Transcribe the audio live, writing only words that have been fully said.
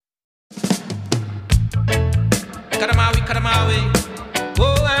cut them our way.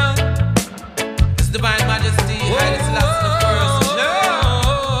 Oh well, His Divine Majesty, Haile Selassie the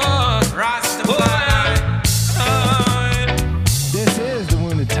First, Rastafari. This is the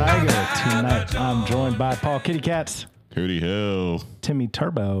Wounded Tiger. Tonight, I'm joined by Paul Kitty Cats, Hootie Hill, Timmy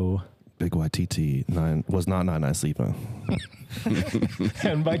Turbo, Big YTT was not 9 sleeping.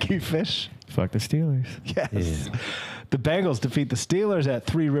 and Mikey Fish. Fuck the Steelers. Yes. Yeah. The Bengals defeat the Steelers at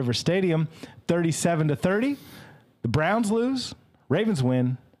Three River Stadium, 37-30. The Browns lose. Ravens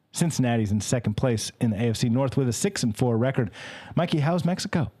win. Cincinnati's in second place in the AFC North with a 6-4 record. Mikey, how's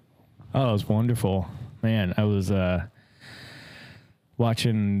Mexico? Oh, it was wonderful. Man, I was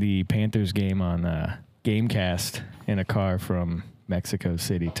watching the Panthers game on Gamecast in a car from Mexico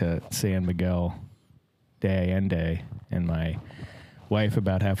City to San Miguel day, and my wife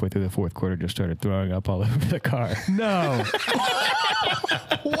about halfway through the fourth quarter just started throwing up all over the car. No.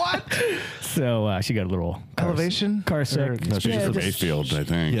 What? So she got a little elevation? Car sick. No, she's from Mayfield, I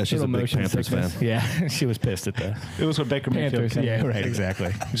think. Yeah, she's a big Panthers fan. Yeah, she was pissed at the It was what Baker Mayfield Panthers. came. Yeah, right,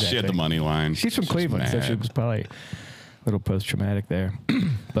 exactly. She had the money line. She's from Cleveland, so she was probably a little post-traumatic there.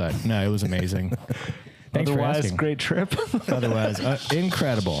 But no, it was amazing. Thanks Otherwise, for asking. Great trip. Otherwise,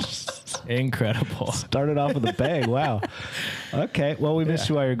 incredible. Incredible. Started off with a bang. Wow. Okay. Well, we missed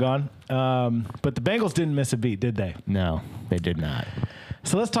you while you're gone. But the Bengals didn't miss a beat, did they? No, they did not.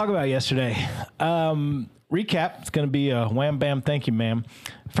 So let's talk about yesterday. Recap. It's going to be a wham, bam, thank you, ma'am.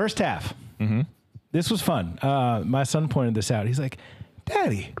 First half. Mm-hmm. This was fun. My son pointed this out. He's like,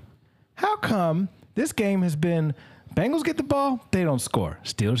 Daddy, how come this game has been Bengals get the ball, they don't score.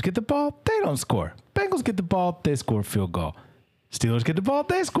 Steelers get the ball, they don't score. Bengals get the ball, they score a field goal. Steelers get the ball,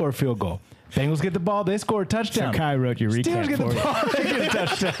 they score a field goal. Bengals get the ball, they score a touchdown. So Kai wrote your recap Steelers get for the you. ball, they get a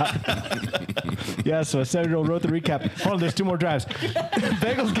touchdown. Yeah, so a 7-year-old wrote the recap. Hold on, there's 2 more drives.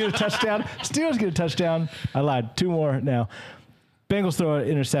 Bengals get a touchdown. Steelers get a touchdown. I lied. 2 more now. Bengals throw an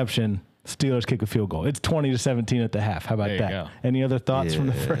interception. Steelers kick a field goal. It's 20-17 at the half. How about There you that? go. Any other thoughts from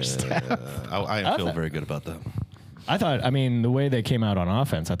the first half? I feel very good about that. I thought, the way they came out on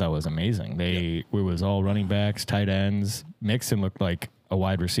offense, I thought was amazing. It was all running backs, tight ends. Mixon looked like a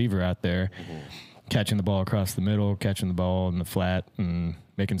wide receiver out there, catching the ball across the middle, catching the ball in the flat, and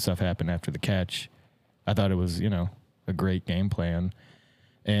making stuff happen after the catch. I thought it was, a great game plan.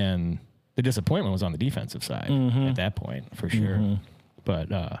 And the disappointment was on the defensive side at that point, for sure. But,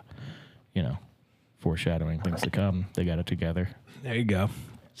 foreshadowing things to come, they got it together. There you go.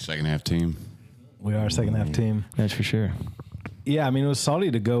 Second half team. We are a second half team. That's for sure. Yeah, it was salty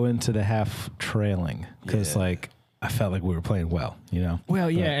to go into the half trailing because, I felt like we were playing well,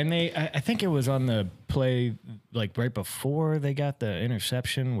 Well, yeah, and I think it was on the play, right before they got the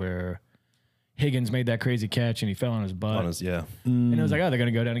interception where Higgins made that crazy catch and he fell on his butt. And it was like, oh, they're going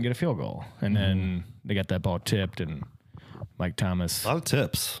to go down and get a field goal. And then they got that ball tipped and Mike Thomas. A lot of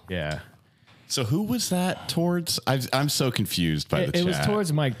tips. Yeah. So who was that towards? I'm so confused by the chat. It was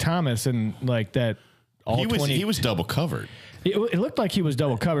towards Mike Thomas and that all he was double covered. It looked like he was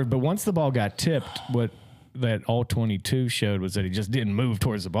double covered, but once the ball got tipped, what that all 22 showed was that he just didn't move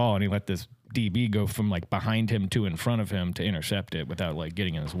towards the ball and he let this DB go from behind him to in front of him to intercept it without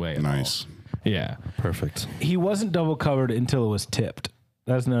getting in his way at Nice. all. Yeah. Perfect. He wasn't double covered until it was tipped.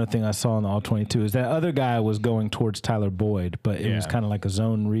 That's another thing I saw in the all 22 is that other guy was going towards Tyler Boyd, but it was kind of like a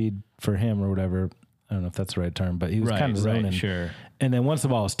zone read for him or whatever. I don't know if that's the right term, but he was kind of zoning. Right, sure. And then once the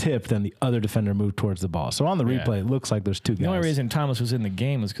ball was tipped, then the other defender moved towards the ball. So on the replay, it looks like there's 2 guys. The only reason Thomas was in the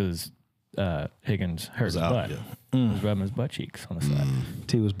game was because Higgins hurt his butt. Yeah. He was rubbing his butt cheeks on the side.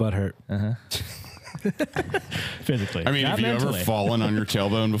 T was butt hurt. Physically. I mean, Not have you ever mentally. fallen on your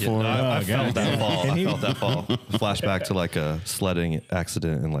tailbone before? I felt that fall. And I he- felt that fall. Flashback to a sledding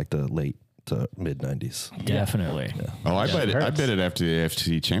accident in the late to mid 90s. Definitely. Oh, I bet hurts. it after the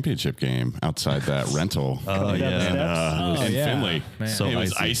AFC Championship game outside that rental. Oh, yeah. In yeah. Finley. Man. So It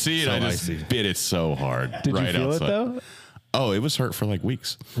was icy, and So I just icy. bit it so hard. Did right you feel outside. it though? Oh, it was hurt for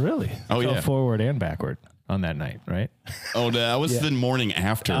weeks. Really? Oh, Fell yeah. forward and backward on that night, right? Oh, that was the morning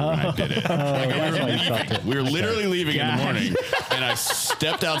after when I did it. We were literally leaving in the morning, and I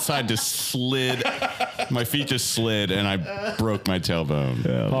stepped outside to slid. My feet just slid, and I broke my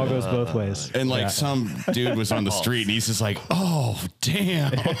tailbone. Paul goes both ways. And some dude was on the street, and he's just like, "Oh,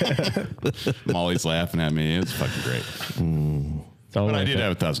 damn!" Molly's laughing at me. It was fucking great. But I did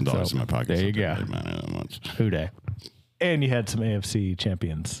have $1,000 in my pocket. There so you it didn't go. really matter that much. Who day? And you had some AFC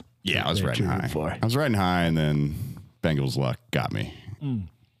champions. Yeah, I was that riding you high. root for. I was riding high, and then Bengals luck got me.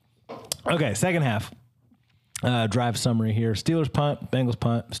 Okay, second half. Drive summary here. Steelers punt, Bengals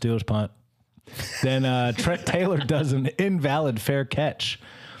punt, Steelers punt. Then Trent Taylor does an invalid fair catch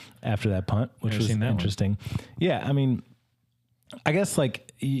after that punt, which Never was seen that one. interesting. Yeah, I guess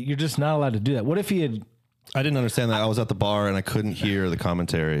like you're just not allowed to do that. What if he had? I didn't understand that. I was at the bar and I couldn't hear the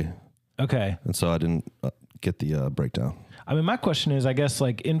commentary, Okay. and so I didn't get the breakdown. I mean, my question is, I guess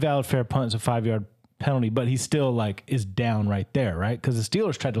like invalid fair punt is a 5-yard penalty, but he still like is down right there, right? Because the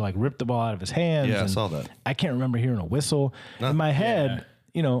Steelers tried to like rip the ball out of his hands. Yeah, I and saw that. I can't remember hearing a whistle. In my head,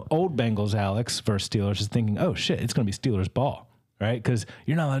 you know, old Bengals Alex versus Steelers is thinking, oh shit, it's going to be Steelers ball, right? Because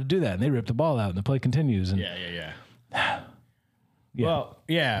you're not allowed to do that, and they rip the ball out, and the play continues. And Yeah. Yeah. Well,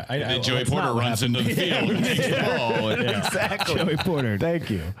 yeah. And Joey Porter runs into the field and takes the ball. And exactly. Joey Porter. Thank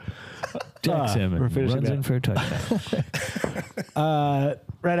you. Jack we're Simmons finishing runs that. in for a touchdown.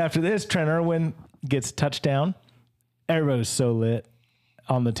 Right after this, Trent Irwin gets touchdown. Everybody was so lit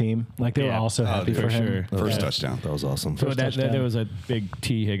on the team. Like they were all so happy for for him. sure. First touchdown. That was awesome. So touchdown. there was a big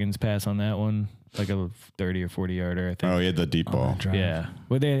T. Higgins pass on that one, like a 30 or 40 yarder, I think. Oh, he had the deep ball. Yeah.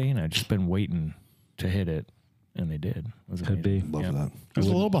 Well, they, just been waiting to hit it, and they did. It was Could be. amazing. Love Yeah. that. I was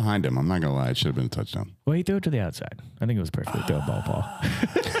a little behind him. I'm not going to lie. It should have been a touchdown. Well, he threw it to the outside. I think it was perfectly throw ball, Paul.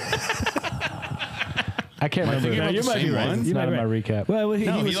 I can't Am I remember. thinking about you the might be same right. one? It's You not might in my be recap. Well, No,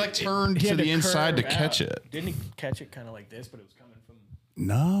 he was- like turned he to had the inside to curve catch out. it. Didn't he catch it kind of like this, but it was coming from...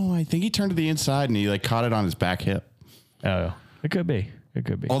 No, I think he turned to the inside and he like caught it on his back hip. Oh, it could be. It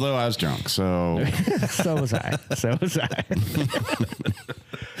could be. Although I was drunk, so So was I. So was I.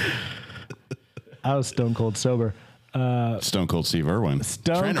 I was stone cold sober. Stone Cold Steve Irwin.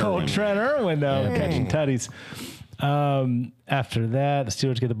 Stone Trent cold Irwin. Trent Irwin, though, catching tutties. After that, the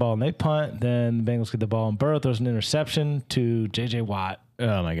Steelers get the ball and they punt. Then the Bengals get the ball and Burrow throws an interception to J.J. Watt,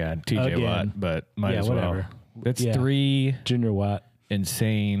 Oh, my God. TJ Again. Watt, but might Yeah, as whatever. well. That's Yeah. 3 Junior Watt.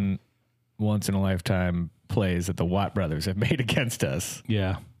 insane, once-in-a-lifetime plays that the Watt brothers have made against us,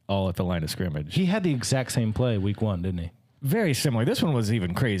 Yeah. all at the line of scrimmage. He had the exact same play week 1, didn't he? Very similar. This one was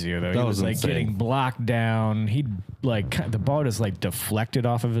even crazier, though. He That was was like insane. getting blocked down. He the ball just like deflected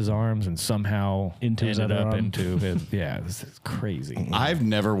off of his arms and somehow Into his ended other up arm. into his. Yeah, this is crazy. I've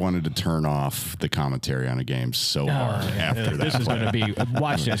never wanted to turn off the commentary on a game so hard after This that. is going to be.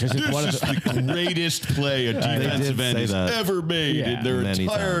 Watch this. This is one of This the. is the greatest play a defensive did end say has that. ever made Yeah. in their Many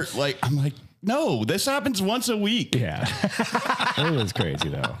entire times. like. I'm like, no, this happens once a week. Yeah, it was crazy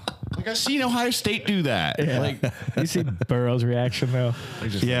though. Like I've seen Ohio State do that. Like You see Burrow's reaction though.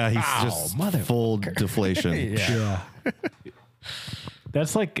 He's just Yeah, like, he's "Ow, just mother." full deflation. Yeah.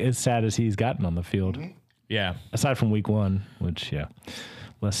 That's like as sad as he's gotten on the field, Yeah. aside from week 1, which, yeah.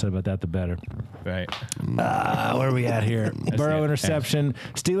 Less said about that, the better. Right. Where are we at here? Burrow the- interception.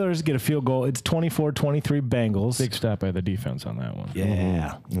 Steelers get a field goal. It's 24-23 Bengals. Big stop by the defense on that one.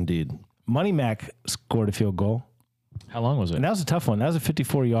 Yeah. Indeed. Money Mac scored a field goal. How long was it? And that was a tough one. That was a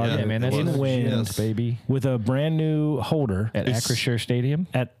 54-yard Yeah, man, that's in in wind Yes. baby. with a brand new holder At Acrisure Stadium.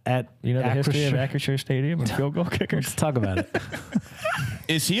 at You know the history of Acrisure. Acrisure Stadium and field goal kickers? Let's talk about it.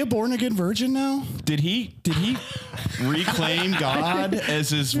 is he a born again virgin now? Did he reclaim God as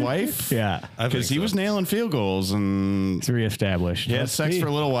his wife? Yeah. Because he was nailing field goals and It's reestablished. he had sex for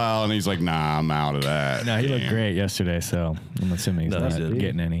a little while and he's like, nah, I'm out of that. No, he looked game. great yesterday, so I'm assuming he's No, not he did.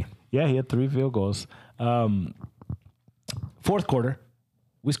 getting any. Yeah, he had 3 field goals. Fourth quarter,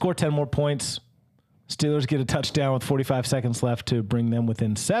 we score 10 more points. Steelers get a touchdown with 45 seconds left to bring them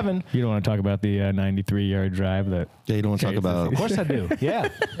within 7. You don't want to talk about the 93-yard drive that. Yeah, you don't want to talk about. Of course I do. Yeah.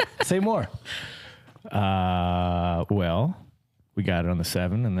 Say more. Well, we got it on the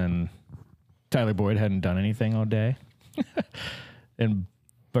 7, and then Tyler Boyd hadn't done anything all day, and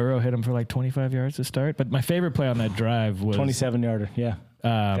Burrow hit him for like 25 yards to start. But my favorite play on that drive was 27-yarder. Yeah.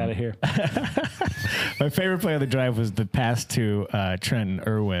 Got it here. my favorite play on the drive was the pass to Trent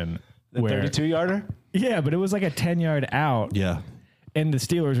Irwin. The 32-yarder? Yeah, but it was like a 10-yard out. Yeah. And the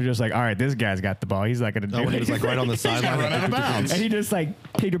Steelers were just like, all right, this guy's got the ball. He's not going to do Oh, when he it. was like right on the sideline. Run out of bounds. And he just like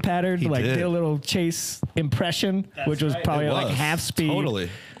Peter pattered, like did. did a little chase impression, which was probably It like was. half speed. Totally.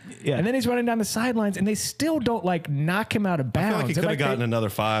 Yeah. And then he's running down the sidelines, and they still don't like knock him out of I bounds. feel like he It could have like gotten they- another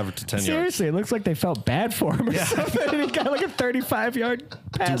 5 to 10 yards. Seriously, it looks like they felt bad for him or something. And he got like a 35-yard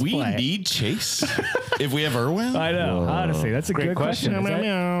pass Do we play. need Chase if we have Irwin? I know. Honestly, that's a Great good question. question.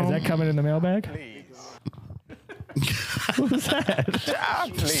 Is that coming in the mailbag? What was that?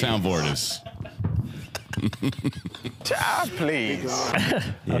 Soundboard is.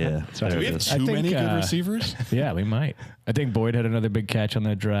 Yeah. Do we have I too think, many good receivers? Yeah, we might. I think Boyd had another big catch on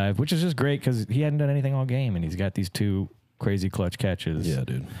that drive, which is just great because he hadn't done anything all game, and he's got these 2 crazy clutch catches. Yeah,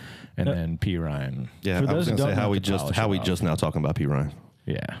 dude. And then P. Ryan. Yeah, For I those was who going to say don't how know we the just polish how it we off. just now talking about P. Ryan.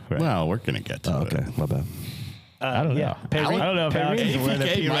 Yeah, right. Well, we're gonna get to Oh, it. okay, my bad. I don't know. yeah. I don't know if Alex is wearing a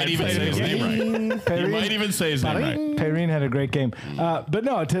APK P might right even say his name right. He might even say his name right. Perrine had a great game. But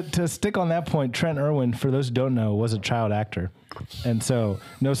no, to stick on that point, Trent Irwin, for those who don't know, was a child actor. And so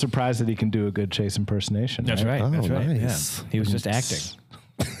no surprise that he can do a good Chase impersonation. That's right. That's right. nice. Yeah. He was just acting.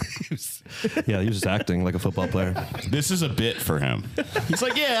 Yeah, he was just acting like a football player. This is a bit for him. He's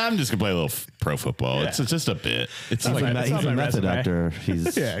like, yeah, I'm just gonna play a little pro football. It's just a bit. It's He's, like, a, It's he's on a my method resume. actor. He's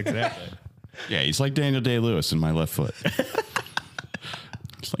exactly. yeah, he's like Daniel Day-Lewis in My Left Foot.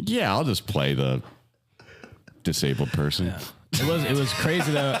 It's like, yeah, I'll just play the disabled person. It was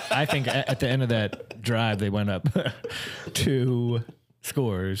crazy though. I think at the end of that drive they went up 2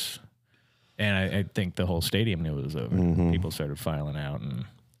 scores, and I think the whole stadium knew it was over. People started filing out, and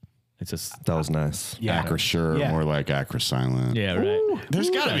it's just that was nice. Acrisure, Yeah. more like Acris Silent. yeah, right.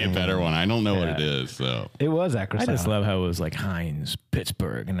 There's got to be a better one. I don't know what it is, though. It was I Acrisure. just love how it was like Heinz,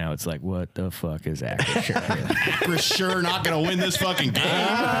 Pittsburgh, and now it's like, what the fuck is Acrisure? Acrisure not going to win this fucking game.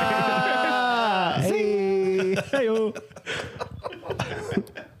 Hey. Hey-o.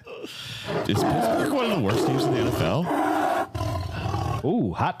 Is Pittsburgh one of the worst teams in the NFL?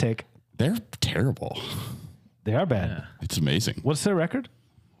 Ooh, hot take. They're terrible. They are bad. It's amazing. What's their record?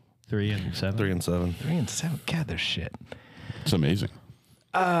 3-7. 3-7. 3-7. God, they're shit. It's amazing.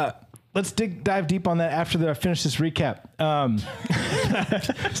 Let's dive deep on that after I finish this recap.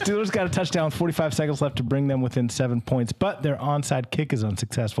 Steelers got a touchdown, 45 seconds left to bring them within 7 points, but their onside kick is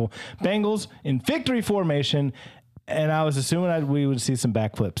unsuccessful. Bengals in victory formation, and I was assuming we would see some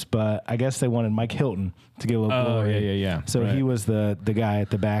backflips, but I guess they wanted Mike Hilton to give a little glory. yeah. So Right. he was the guy at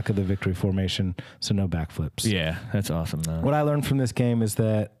the back of the victory formation, so no backflips. Yeah, that's awesome though. What I learned from this game is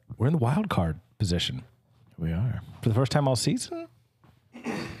that we're in the wild card position We are. for the first time all season.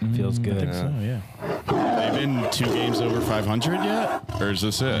 Feels good. Oh yeah. They've been 2 games over 500 yet? Or is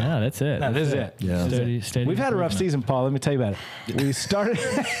this it? Yeah, that's it. That is it. Yeah. Steady We've had a rough improvement. season, Paul. Let me tell you about it. We started.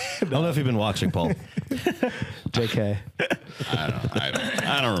 I don't know if you've been watching, Paul. JK.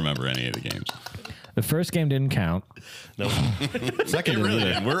 I don't remember any of the games. The first game didn't count. No. It Second didn't really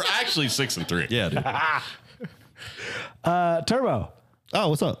either. did. We're actually 6-3. Yeah, dude. Turbo, Oh,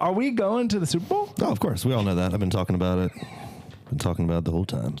 what's up? are we going to the Super Bowl? Oh, of course. We all know that. I've been talking about it. Been talking about it the whole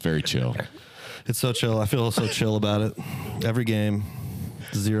time. Very chill. It's so chill. I feel so chill about it. Every game,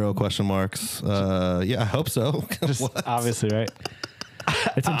 0 question marks. Yeah, I hope so. Just obviously, right?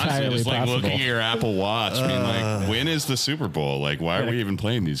 It's Honestly, entirely just like possible. looking at your Apple Watch, being like, when is the Super Bowl? Like, why are we even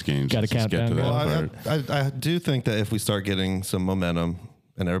playing these games? Gotta Let's just count get to down, that Well, part. I do think that if we start getting some momentum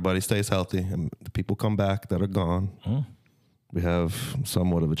and everybody stays healthy and the people come back that are gone, we have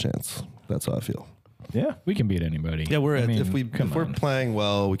somewhat of a chance. That's how I feel. Yeah. We can beat anybody. Yeah, I mean, if we're on. playing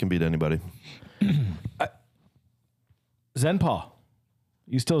well, we can beat anybody. Zen Paul,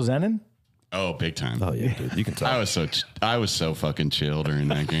 you still zenning? Oh, big time. Oh yeah, dude, you can tell. I was so fucking chill during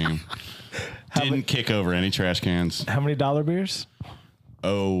that game. Didn't kick over any trash cans. How many dollar beers?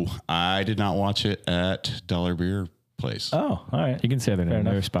 Oh, I did not watch it at Dollar Beer Place. Oh, all right. You can say that in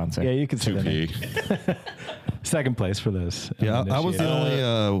enough. their sponsor. Yeah, you can say that. 2P. Second place for those. Yeah, I was the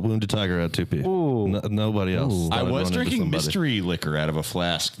only wounded tiger at 2P. Ooh. Nobody else. I I'd run was into drinking somebody. mystery liquor out of a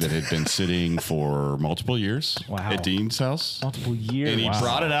flask that had been sitting for multiple years Wow. at Dean's house. multiple years. And he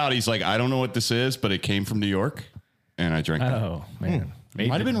brought it out. He's like, I don't know what this is, but it came from New York. And I drank it. Oh man,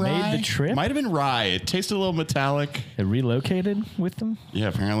 Might have been rye. Made the trip. Might have been rye. It tasted a little metallic. It relocated with them. Yeah,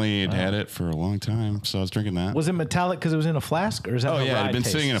 apparently it had it for a long time. So I was drinking that. Was it metallic because it was in a flask, or is that? Oh, how yeah. It rye had been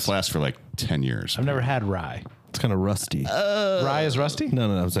sitting in a tastes? flask for like 10 years. I've never had rye. It's kind of rusty. Rye is rusty.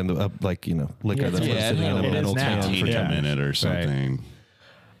 no, I was saying like liquor Yeah, that's yeah, been sitting in a it metal is now. can for a 10 minute minutes. or something.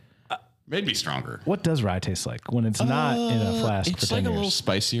 Maybe stronger. What does rye taste like when it's not in a flask It's for 10 like a years? little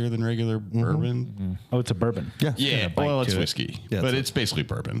spicier than regular bourbon. Oh, it's a bourbon. Yeah, Yeah, bite well, it's to it. whiskey, Yeah, but it's it's basically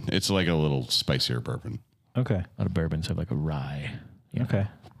bourbon. It's like a little spicier bourbon. Okay. A lot of bourbons have like a rye. Yeah. Okay.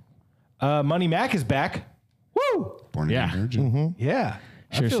 Money Mac is back. Woo! Born Yeah. again virgin. Yeah.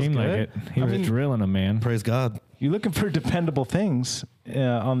 That Sure feels seemed like good. it. He was drilling them, man. Praise God. You're looking for dependable things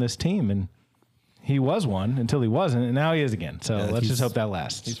on this team, and he was one until he wasn't, and now he is again. So let's just hope that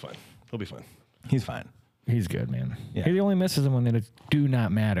lasts. He's fine. He'll be fine. He's fine. He's good, man. Yeah. He only misses them when they do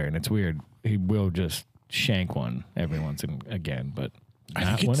not matter, and it's weird. He will just shank one every once and again, but I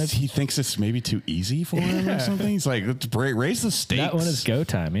not think when it's, it's he thinks it's maybe too easy for him or something. He's like, let's raise the stakes. not when it's go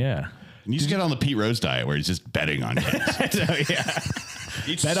time. Yeah, And you just get on the Pete Rose diet where he's just betting on kids.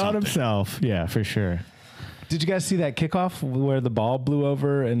 bet on himself. Yeah, for sure. Did you guys see that kickoff where the ball blew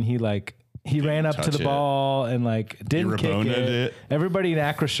over and he ran up to touch the it. ball and didn't kick Rabona'd it. it. Everybody in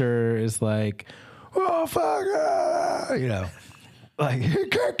Acrisure is like, oh fuck, like, he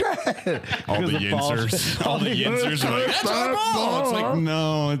kicked it. All the Yinzers. All the Yinzers are like, that's our ball. It's like,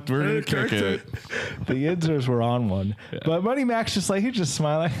 no, we're going to kick it. The Yinzers were on one. But Money Mac's just like, he's just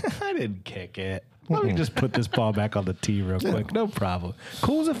smiling. I didn't kick it. Let me just put this ball back on the tee real quick. No problem.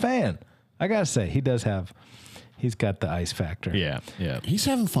 Cool as a fan. I got to say, he's got the ice factor. Yeah. He's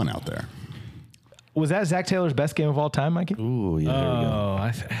having fun out there. Was that Zach Taylor's best game of all time, Mikey? Ooh, yeah. There we go. Oh,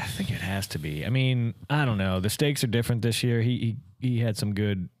 I think it has to be. I mean, I don't know. The stakes are different this year. He had some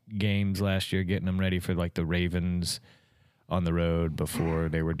good games last year, getting them ready for like the Ravens on the road before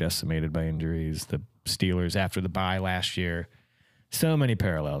they were decimated by injuries. The Steelers after the bye last year. So many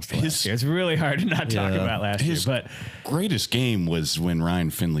parallels to last year. It's really hard to not talk about last year. But greatest game was when Ryan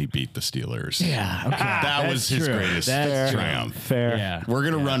Finley beat the Steelers. yeah, okay. That was his greatest triumph. Fair. Yeah. We're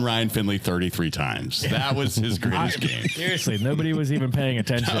going to run Ryan Finley 33 times. That was his greatest game. Seriously, nobody was even paying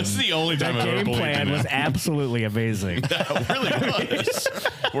attention. That was the only time That I ever game believed in plan was him. absolutely amazing. That really was.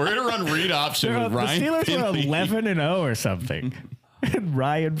 We're going to run read option with The Ryan Steelers Finley. were 11-0 or something. And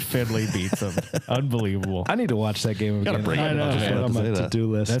Ryan Finley beats them. Unbelievable. I need to watch that game again. bring it up. Just put it on my Say that.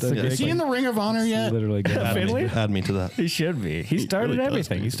 to-do list. That's the Is he in the Ring of Honor yet? Literally good. Finley? Add me to that. He should be. He started really does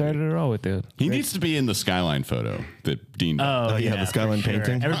everything. need He to started it all with the. He needs to be in the skyline photo that Dean did. Oh, yeah, the skyline for sure.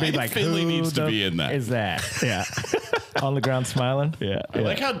 painting. Everybody's Ryan like, Finley who needs to the be in that. Is that? Yeah. On the ground smiling. Yeah. I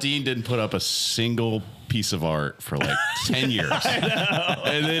like how Dean didn't put up a single piece of art for like 10 years.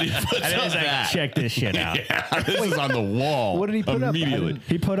 And then he puts And then up he's like, that. check this shit out. Yeah, this is on the wall. What did he put up? immediately.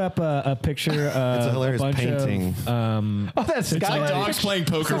 He put up a picture. It's a hilarious bunch painting. Of, Oh, that's It's like Skyline. dogs playing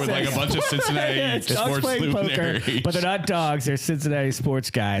poker with like a bunch of Cincinnati yeah, it's dogs sports playing poker, luminaries. but they're not dogs. They're Cincinnati sports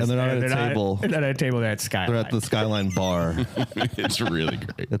guys. And they're not at a table. They're not at a table. They're at Skyline. They're at the Skyline Bar. It's really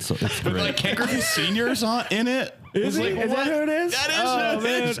great. It's But great. like Ken Griffey Senior's in it. Is he? Is that who it is? That is Oh, who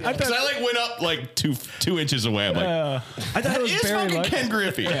it is. man. I Because I like went up like two inches away. I'm like, I thought that it was is Barry fucking Luck. Ken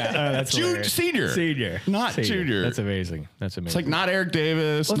Griffey. That's hilarious. Senior. Not junior. That's amazing. That's amazing. It's like not Eric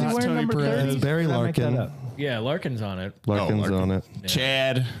Davis, Was he not wearing Tony number Perez. 30? Barry Did I make that Larkin. up? yeah, Larkin's on it. Larkin's Larkin. on it.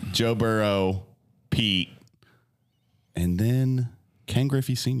 Chad, Joe Burrow, Pete, and then Ken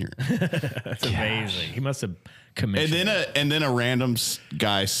Griffey Sr. That's amazing. He must have commissioned. and then a random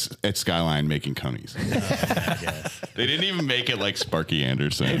guy at Skyline making conies. They didn't even make it like Sparky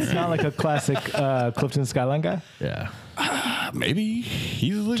Anderson. It's not like a classic Clifton Skyline guy. yeah. Maybe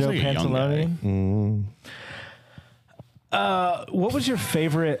he looks Joe like a young Pantaloni. guy. What was your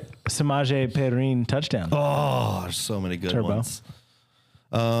favorite Samaje Perrine touchdown? Oh, there's so many good Turbo. ones.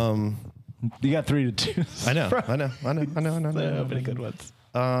 You got 3 to 2. I know. So many good ones.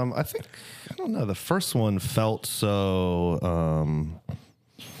 I think, I don't know. The first one felt so.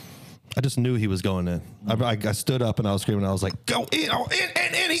 I just knew he was going in. I stood up and I was screaming. I was like, "Go in! Oh,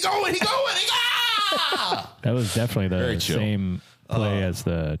 in! He going! That was definitely Very the chill. same play as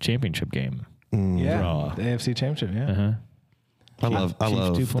the championship game. Yeah, Raw. the AFC Championship. Yeah. I love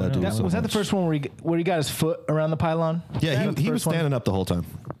Chiefs 2.0. that dude That- so was that the much. first one where he got his foot around the pylon? Yeah, Was that the he was first one? standing up the whole time.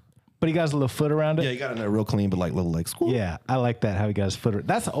 But he got his little foot around it. Yeah, he got in there real clean, but like little legs. Yeah, I like that how he got his foot.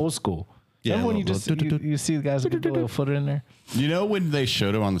 That's old school. Yeah, Remember when you little- just you see the guys with the little foot in there? You know when they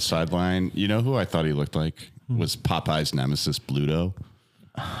showed him on the sideline, you know who I thought he looked like? Was Popeye's nemesis Bluto.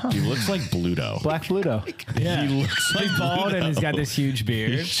 He looks like Bluto. Black Pluto. Yeah. He looks like He's bald and he's got this huge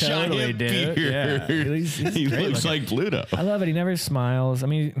beard. Totally, giant dude. beard. Yeah. He's He great looks looking. like Bluto. I love it. He never smiles. I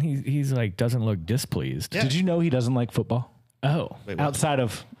mean, he's like doesn't look displeased. Did you know he doesn't like football? Oh, Outside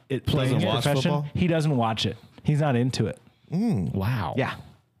of it playing Doesn't it watch profession, football? he doesn't watch it. He's not into it. wow. Yeah.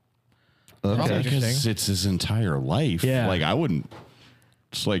 Probably Okay. because it's his entire life. Yeah. Like I wouldn't.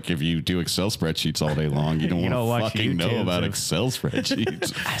 It's like if you do Excel spreadsheets all day long, you don't You don't want to watch fucking know YouTube, about so- Excel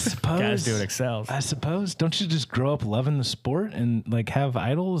spreadsheets. I suppose. Guys doing Excel. I suppose. Don't you just grow up loving the sport and like have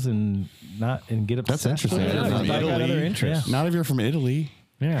idols and not and get obsessed? That's interesting. with it? Yeah, He's from got Italy. other interests. Not if you're from Italy.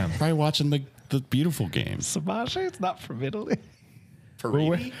 Yeah. Probably watching the beautiful games. Samaje, it's not from Italy.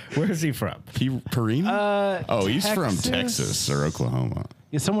 Where's he from? Perini? He's from Texas. Texas or Oklahoma.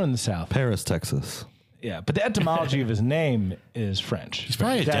 Yeah, somewhere in the south. Paris, Texas. Yeah, but the etymology of his name is French. He's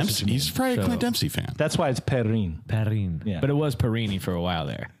probably a That's what Dempsey. you mean. He's probably a Clint Dempsey fan. That's why it's Perrine. Perrine. Yeah. But it was Perini for a while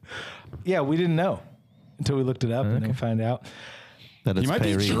there. Yeah, we didn't know until we looked it up and then find out. That He is might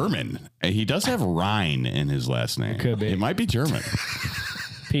be Paris. German. He does have Rhine in his last name. could be. It might be German.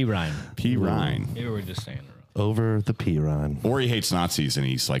 P. Ryan. P. Rhine. Maybe we're just saying it wrong. Over the P Rhine. Or he hates Nazis and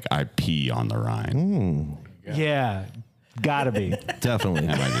he's like, I pee on the Rhine. Yeah, gotta be. Definitely.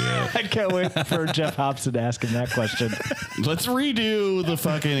 That might be it. I can't wait for Jeff Hobson to ask him that question. Let's redo the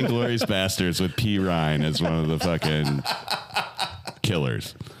fucking Inglorious Bastards with P. Ryan as one of the fucking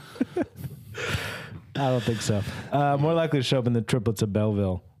killers. I don't think so. More likely to show up in the Triplets of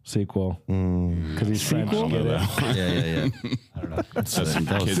Belleville sequel because he's French. Get it? Yeah. That's some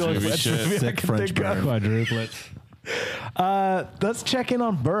That was kids the movie best shit. movie I sick can French think of. burn. Quadruplets. Let's check in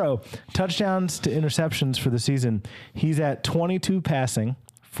on Burrow. Touchdowns to interceptions for the season. He's at 22 passing,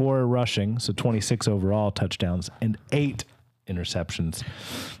 4 rushing, so 26 overall touchdowns, and 8 interceptions.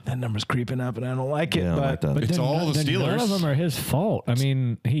 That number's creeping up, and I don't like it. Yeah, I don't like that. But It's then all the then None Steelers. of them are his fault. I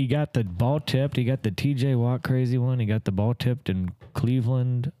mean, he got the ball tipped. He got the TJ Watt crazy one. He got the ball tipped in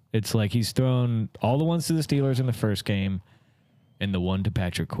Cleveland. It's like he's thrown all the ones to the Steelers in the first game and the one to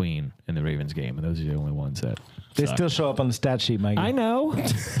Patrick Queen in the Ravens game. And those are the only ones that They suck. still show up on the stat sheet, Mike. I know.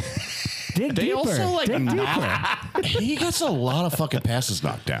 Dig They deeper. also like Dig deeper. he gets a lot of fucking passes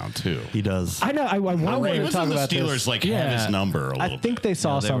knocked down too. He does. I know. I Why wonder. wasn't the about this. Steelers like Yeah. have his number a little I think they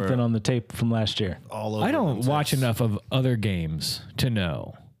saw they something were- on the tape from last year. All over I don't them, watch too. enough of other games to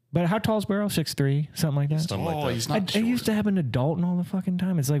know. But how tall is Burrow? 6'3", something like that. Something like Oh, that. he's I not used to have an Dalton all the fucking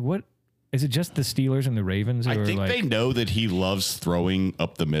time. It's like, what? Is it just the Steelers and the Ravens? I or think like, they know that he loves throwing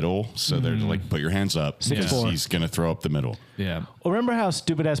up the middle, so they're like, put your hands up. 6'4". He's going to throw up the middle. Yeah. Well, remember how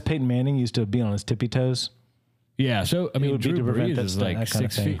stupid ass Peyton Manning used to be on his tippy toes? Yeah. So, I mean, would be Drew to prevent Brees that is stuff, like that kind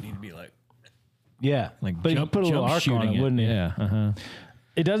of 6 thing. feet. He'd be like Yeah, but he jump, put a little jump arc on shooting it, wouldn't he? Yeah. Uh-huh.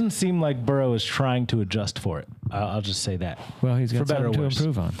 It doesn't seem like Burrow is trying to adjust for it. I'll just say that. Well, he's For got better or something to worse.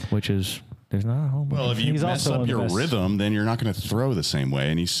 improve on, which is there's not a whole bunch. Well, if you He's mess also one up of the your best. rhythm, then you're not going to throw the same way.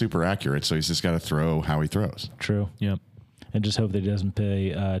 And he's super accurate, so he's just got to throw how he throws. True. Yep. And just hope that he doesn't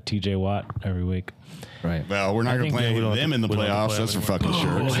play T.J. Watt every week. Right. Well, we're not going to think play we don't them in the we don't playoffs. That's for fucking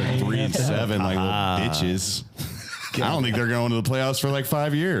sure. It's like 3-7, like little bitches. I don't think they're going to the playoffs for like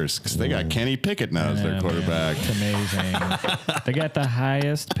 5 years because they got Kenny Pickett now as their Yeah, quarterback. man. It's amazing. They got the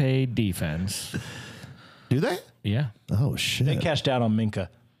highest paid defense. Do they? Yeah. Oh shit. They cashed out on Minka.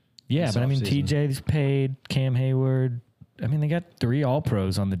 Yeah, This but I mean, offseason. TJ's paid, Cam Hayward. I mean, they got 3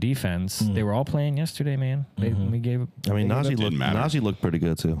 All-Pros on the defense. They were all playing yesterday, man. We gave. I mean, Najee Didn't matter. looked pretty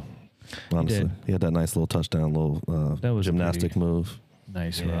good too. Honestly, did. he had that nice little touchdown, little That was gymnastic pretty- move.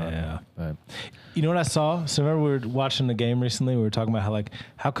 Nice Yeah. run. But You know what I saw? So remember we were watching the game recently. We were talking about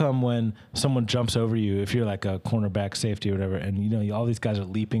how come when someone jumps over you, if you're like a cornerback, safety, or whatever, and all these guys are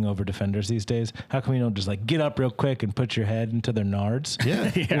leaping over defenders these days. How come you don't just like get up real quick and put your head into their nards?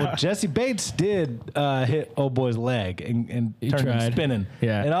 Yeah. Well, Jesse Bates did hit old boy's leg and He turned him tried. spinning.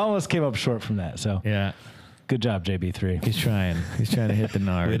 Yeah. It almost came up short from that. So yeah, good job, JB3. he's trying. He's trying to hit the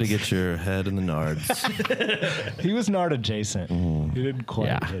nards. Way to get your head in the nards. He was nard adjacent. He didn't quite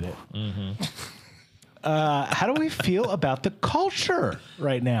Yeah. hit it. How do we feel about the culture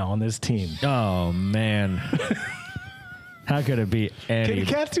right now on this team? Oh man, how could it be any Kitty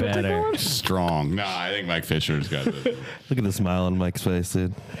Cat, see what they're better? doing? Strong. No, I think Mike Fisher's got it. Look at the smile on Mike's face,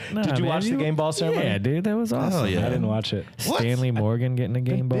 dude. Nah, Did you man, watch the game ball ceremony? Yeah, dude, that was awesome. yeah. I didn't watch it. Stanley Morgan getting a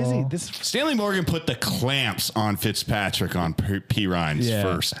game Been busy. ball. This Stanley Morgan put the clamps on Fitzpatrick on P. Ryan's Yeah.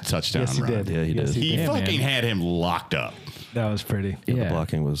 first touchdown yes, he run. did. Yeah, he Yes, did. He Yeah, fucking man. had him locked up. That was pretty. The yeah,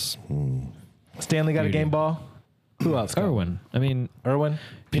 blocking was. Stanley got a Beauty. game ball. Who else? got one? Irwin. I mean, Irwin.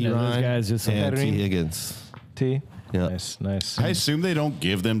 you know, those Ryan guys just and Henry. T. Higgins. T. Yeah. Nice. I assume they don't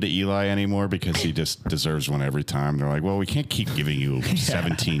give them to Eli anymore because he just deserves one every time. They're like, well, we can't keep giving you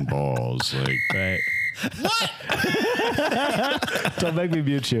 17 balls. Like, right. Don't make me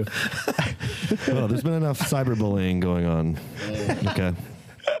mute you. Oh, there's been enough cyberbullying going on. Okay.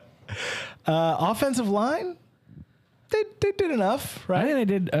 Offensive line. They did enough, I right? think they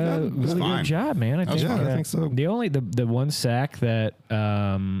did a really fine. good job, man. I think, Yeah, I think so. The only the one sack that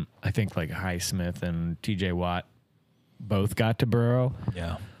I think like Highsmith and TJ Watt both got to Burrow.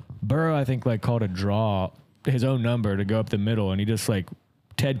 Yeah. Burrow, I think, like called a draw his own number to go up the middle, and he just like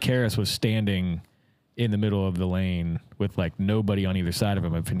Ted Karras was standing in the middle of the lane with like nobody on either side of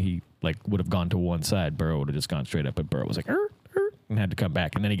him. If he like would have gone to one side, Burrow would have just gone straight up, but Burrow was like and had to come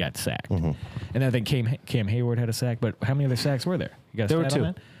back, and then he got sacked. And then I think Cam Hayward had a sack, but how many other sacks were there? You got a There were stat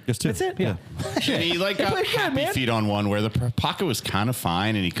on two. that? Just two. That's it. Yeah. and he like got played good, happy man. feet on one where the pocket was kind of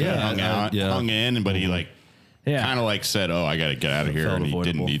fine and he could have hung in, but he like Yeah. kind of like said, oh, I got to get out of here. felt And he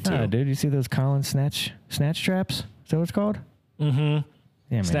didn't avoidable. need to. Nah, dude, you see those Collins snatch traps? Is that what it's called? Mm-hmm. Yeah,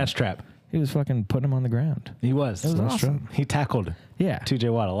 man. Snatch trap. He was fucking putting him on the ground. He was. It was awesome. He tackled Yeah.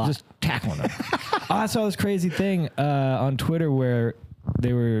 TJ Watt a lot. Just tackling him. I saw this crazy thing on Twitter where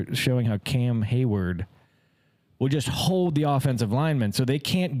they were showing how Cam Hayward will just hold the offensive lineman so they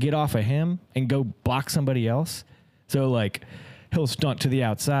can't get off of him and go block somebody else. So, like, he'll stunt to the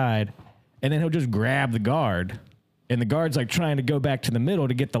outside, and then he'll just grab the guard, and the guard's, like, trying to go back to the middle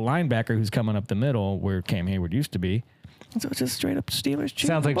to get the linebacker who's coming up the middle where Cam Hayward used to be, So it's just straight up Steelers cheating.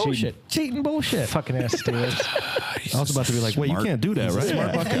 Sounds like bullshit. Cheating bullshit. Fucking ass Steelers. I was about to be like, wait, you can't do that, right?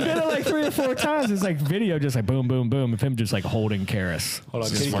 Smart Buckeye. He did it like 3 or 4 times. It's like video, just like boom, boom, boom, of him just like holding Karras. Hold on,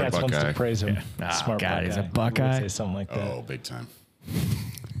 He's a Kitty smart Cats wants to Buckeye. praise him. Oh, Smart God, he's a Buckeye. Buckeye? I would say something like that. Oh, big time.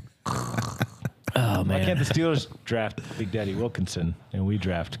 Oh, Why man. can't the Steelers draft Big Daddy Wilkinson and we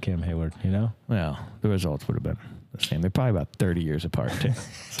draft Cam Hayward? You know, Well, the results would have been the same. They're probably about 30 years apart, too.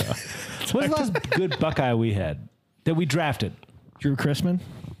 So, what's the last good Buckeye we had that we drafted? Drew Chrisman?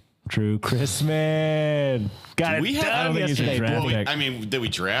 Drew Chrisman. Got it we have- done I don't think he's a yesterday. draft Well, pick. I mean, did we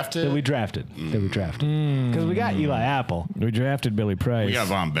draft it? That we drafted. Because we got Eli Apple. We drafted Billy Price. We got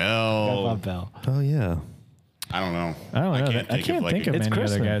Von Bell. Bob Bell. Oh, yeah. I don't know. I don't know. I think can't of think of It's many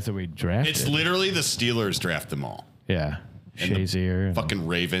other Chrisman. guys that we drafted. It's literally the Steelers draft them all. Yeah. And the Shazier. and- Fucking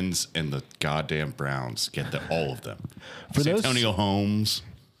Ravens and the goddamn Browns get all of them. For those- Antonio Holmes.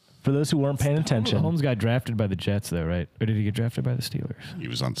 For those who weren't paying attention, Holmes got drafted by the Jets, though, right? Or did he get drafted by the Steelers? He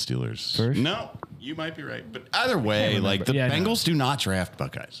was on the Steelers. First? No, you might be right. But either way, like the Yeah, I know. Bengals do not draft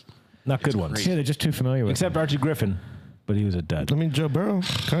Buckeyes. not good ones. Yeah, they're just too familiar with Except Archie Griffin, but he was a dud. I mean, Joe Burrow,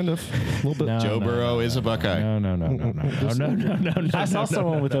 kind of. A little bit. No, Joe no, Burrow is a Buckeye. No. I saw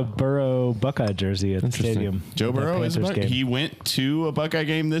someone with a Burrow Buckeye jersey at the stadium. Joe at that Burrow is a Panthers Buckeye. game. He went to a Buckeye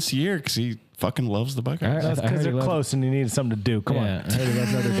game this year because he fucking loves the Buckeyes. All right. That's I heard because he they're loved- close and you needed something to do. Come Yeah, on. I heard he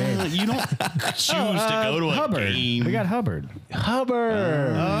loves Notre Dame. You don't choose to go to a Hubbard. game. We got Hubbard.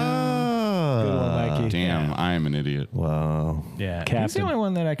 Hubbard. Good one, Mikey. Damn, I am an idiot. Wow. Yeah. He's the Captain. only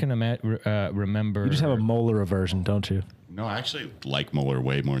one that I can remember. You just have a Moeller aversion, don't you? No, I actually like Mueller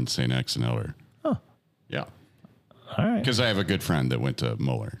way more than St. X and Eller. Huh. Yeah. All right. Because I have a good friend that went to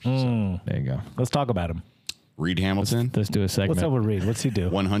Mueller. There you go. Let's talk about him. Reed Hamilton, Let's do a segment. What's up with Reed? What's he do?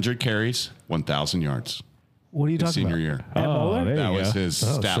 100 carries, 1,000 yards. What are you His talking senior about? year. At Moeller? there That you was go. his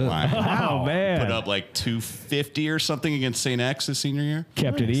stat shit. line. Oh, man. Put up like 250 or something against St. X his senior year.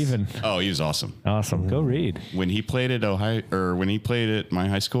 Kept it even. Oh, he was awesome. Awesome. Go Reed. When he played at Ohio, or when he played at my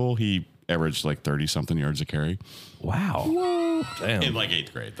high school, he averaged like 30 something yards a carry. Wow. In like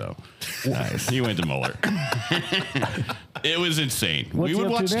 8th grade, though. Nice. He went to Mueller. It was insane. What's we he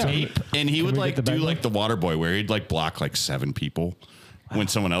would up to watch now? tape, and he would we like get the do bag like the water boy, where he'd like block like 7 people. When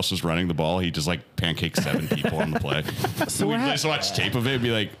someone else was running the ball, he'd just like pancake 7 people on the play. So we'd just watch tape of it and be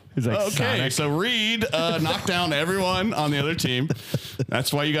like, He's like okay, Sonic. so Reed knocked down everyone on the other team.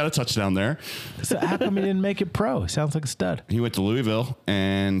 That's why you got a touchdown there. So how come he didn't make it pro? Sounds like a stud. He went to Louisville,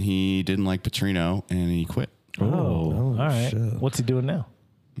 and he didn't like Petrino, and he quit. Oh, all right. shit. What's he doing now?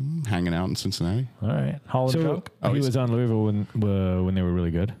 Hanging out in Cincinnati. All right. Holland So drunk? he was on Louisville when they were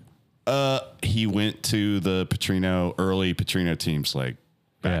really good. He went to the early Petrino teams, like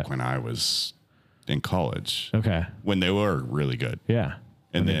back Yeah. when I was in college, Okay. when they were really good. Yeah.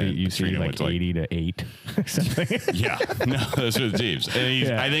 And When they then beat UC Petrino like went to, like- 80-8 or something. Yeah, no, those were the teams. And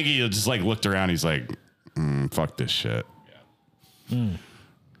Yeah. I think he just like looked around. He's like, fuck this shit.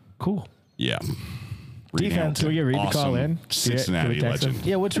 Cool. Yeah. Defense. Do we get Reed to call Awesome in? Cincinnati Do we text him? legend.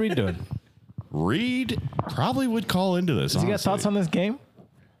 Yeah, what's Reed doing? Reed probably would call into this. Has he got thoughts on this game?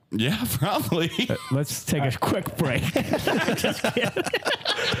 Yeah, probably. Let's take a quick break.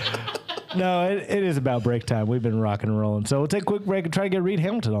 No, it is about break time. We've been rocking and rolling. So we'll take a quick break and try to get Reed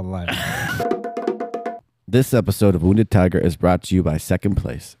Hamilton on the line. This episode of Wounded Tiger is brought to you by Second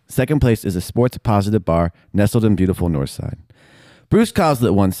Place. Second Place is a sports-positive bar nestled in beautiful Northside. Bruce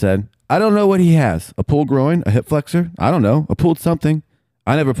Coslet once said, "I don't know what he has. A pulled groin? A hip flexor? I don't know. A pulled something.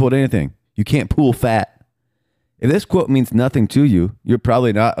 I never pulled anything. You can't pull fat." If this quote means nothing to you, you're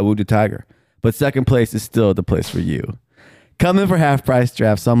probably not a Wounded Tiger. But Second Place is still the place for you. Come in for half-price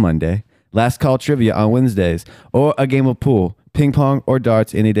drafts on Monday, last call trivia on Wednesdays, or a game of pool, ping pong, or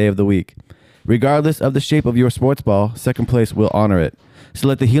darts any day of the week. Regardless of the shape of your sports ball, Second Place will honor it. So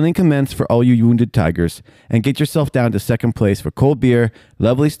let the healing commence for all you Wounded Tigers, and get yourself down to Second Place for cold beer,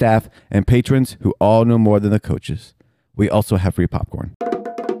 lovely staff, and patrons who all know more than the coaches. We also have free popcorn.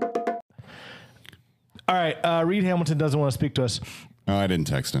 All right. Reed Hamilton doesn't want to speak to us. Oh, I didn't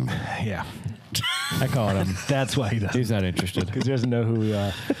text him. Yeah. I called him. That's why he doesn't. He's not interested. Because he doesn't know who we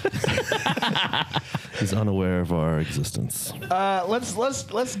are. He's unaware of our existence.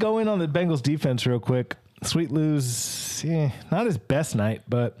 Let's go in on the Bengals defense real quick. Sweet lose, not his best night,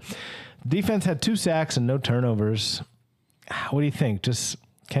 but defense had 2 sacks and no turnovers. What do you think? Just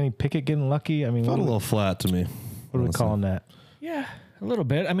Kenny Pickett getting lucky? I mean, Felt what a are little flat to me. we honestly. calling that? Yeah. A little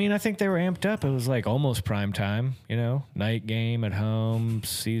bit. I mean, I think they were amped up. It was like almost prime time, night game at home,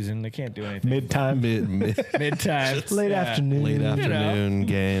 season. They can't do anything. Mid-time. Mid-time. Late afternoon. Late afternoon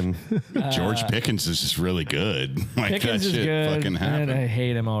game. George Pickens is just really good. Like Pickens that is shit good, fucking and happened. I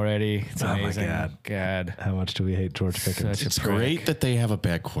hate him already. It's my amazing. God. How much do we hate George Pickens? Such a It's prick. great that they have a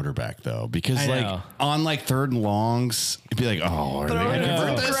bad quarterback though, because I like know. on like third and longs, it'd be like, oh, are they gonna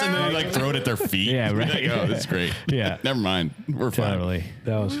convert this? And then like throw it at their feet. Yeah, You'd be right. Like, oh, that's great. Yeah. Never mind. We're fine. Totally.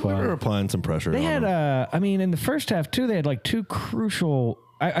 That was We were fun. applying some pressure. They on had, them. I mean, in the first half, too, they had like two crucial.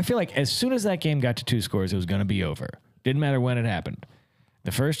 I feel like as soon as that game got to 2 scores, it was going to be over. Didn't matter when it happened.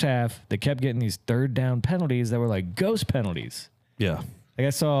 The first half, they kept getting these third down penalties that were like ghost penalties. Yeah. Like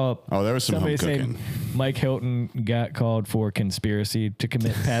I saw Oh, there was some somebody home say cooking. Mike Hilton got called for conspiracy to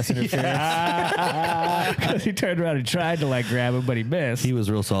commit pass interference because he turned around and tried to like grab him, but he missed. He was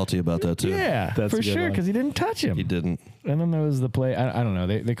real salty about that too. Yeah, That's a for good sure, one. because he didn't touch him. He didn't. And then there was the play. I don't know.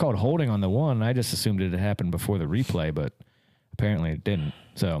 They called holding on the one. I just assumed it had happened before the replay, but apparently it didn't.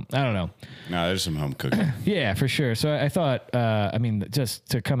 So I don't know. No, there's some home cooking. Yeah, for sure. So I thought, I mean, just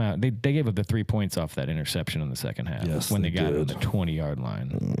to come out, they gave up the 3 points off that interception in the second half Yes, when they they got on did. the 20-yard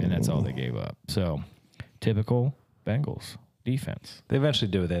line, and that's all they gave up. So typical Bengals defense. They eventually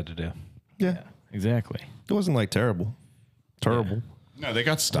did what they had to do. Yeah. Exactly. It wasn't like terrible. Terrible. No, they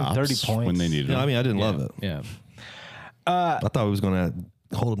got stops 30 points. when they needed Yeah, them. I mean, I didn't love it. Yeah. I thought we was going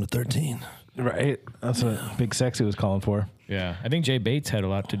to hold him to 13. Right. That's what Big Sexy was calling for. Yeah. I think Jay Bates had a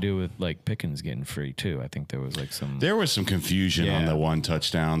lot to do with like Pickens getting free too. I think there was like some. There was some confusion on Yeah. the one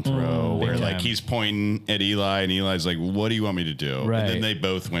touchdown throw where big like time. he's pointing at Eli and Eli's like, what do you want me to do? Right. And then they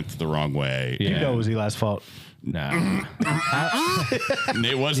both went the wrong way. Yeah. You know it was Eli's fault. Nah. And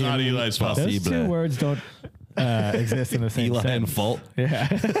it was not Eli's fault. Those two Bleh. words don't exist in the same Eli in sentence. fault. Yeah.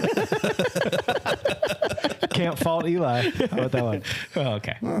 Can't fault Eli. How about that one? Oh,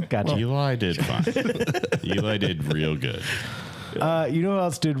 okay. Gotcha. Eli did fine. Eli did real good. You know who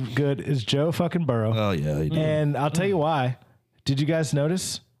else did good is Joe fucking Burrow. Oh, yeah. He did. And I'll tell you why. Did you guys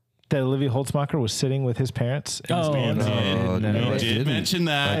notice that Olivia Holtzmacher was sitting with his parents? and his Oh, parents? no. You I did didn't. mention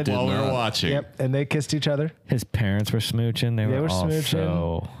I that did while we were not. watching. Yep. And they kissed each other. His parents were smooching. They were all smooching.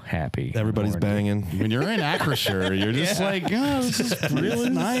 so happy. Everybody's banging. When you're in Acrisure, you're just like, oh, this is really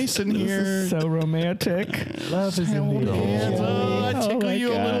nice in here. So romantic. Love is in the Hands air. up, Oh tickle my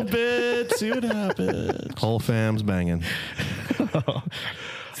you a God. little bit, see what happens. Whole fam's banging.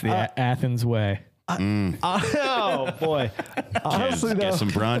 It's the Athens way. Oh boy! Honestly, Get though,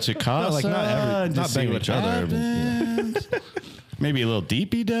 some brunch at Casa. like, not and not just see banging what each other, but, happens. Maybe a little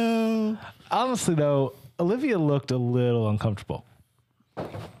deepy dough. honestly though, Olivia looked a little uncomfortable.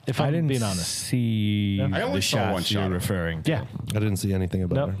 If I I'm didn't being honest. see I only the saw shots one shot you're of it. referring to. Yeah. I didn't see anything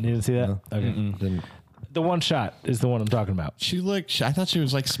about Nope. her. You didn't see that? No. Okay. Didn't. The one shot is the one I'm talking about. She looked. I thought she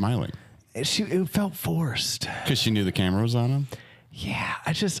was like smiling It felt forced. because she knew the camera was on him. Yeah.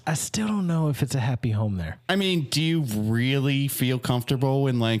 I still don't know if it's a happy home there. I mean, do you really feel comfortable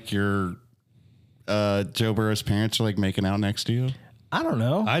when like your Joe Burrow's parents are like making out next to you? I don't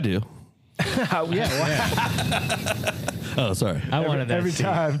know. I do. Oh, sorry. I wanted that Every scene.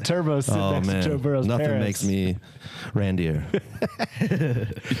 time Turbo's sitting Oh, next man. to Joe Burrow's Nothing parents. makes me randier.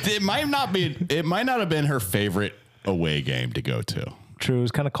 It might not be. It might not have been her favorite away game to go to. True. It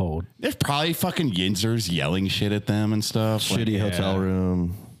was kind of cold. There's probably fucking Yinzers yelling shit at them and stuff. Like, Shitty hotel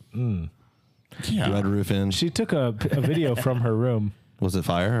room. yeah. Red roof in. She took a video from her room. Was it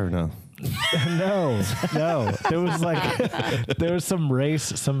fire or no? No. There was some race,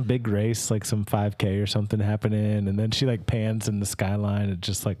 some big race, like some 5K or something happening, and then she like pans in the skyline. It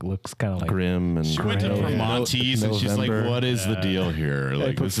just like looks kind of like Grim and She went to Great. Vermontes and she's like, November. "What is the deal here?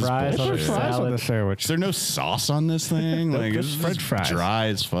 Like, put this is fries on bullshit. her Fries on salad. the sandwich. Is there no sauce on this thing? Like, Just it's French just fries. dry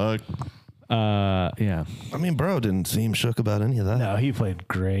as fuck." Yeah. I mean, bro didn't seem shook about any of that. No, he played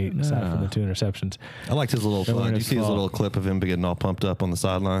great aside from the 2 interceptions. I liked his little. weren't You his see his fault. little clip of him getting all pumped up on the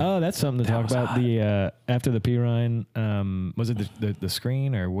sideline. Oh, that's something to talk was about. hot. The after the P Ryan, was it the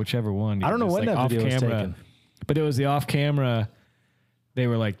screen or whichever one? I don't know Just, when like, that video was off-camera. taken. But it was the off camera. They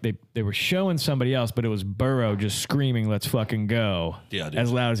were like they were showing somebody else, but it was Burrow just screaming, "Let's fucking go!" Yeah, dude.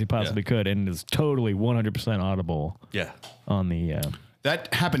 as loud as he possibly could, and it was totally 100% audible Yeah. on the.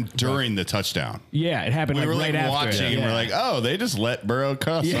 That happened during the touchdown. Yeah, it happened We were right like after. watching, and we're like, "Oh, they just let Burrow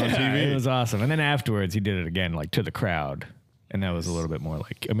cuss on yeah, TV." it was awesome. And then afterwards, he did it again, like to the crowd, and that was a little bit more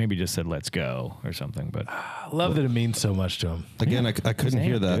like, or maybe just said "Let's go" or something. But I love that it means so much to him. Again, I couldn't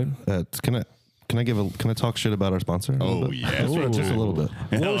hear amped, that. Can I talk shit about our sponsor? a little Oh, bit? yeah. Just a little bit.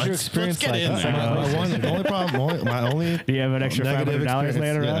 What was your let's experience get like? in there. The only problem, my only do you have an extra negative $500 experience-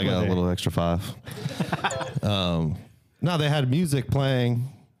 laying Yeah, around? I got a little extra $5. No, they had music playing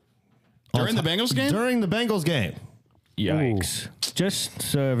During the Bengals game? During the Bengals game. Yikes. Just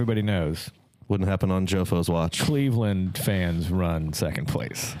so everybody knows, Wouldn't happen on Jofo's watch. Cleveland fans run second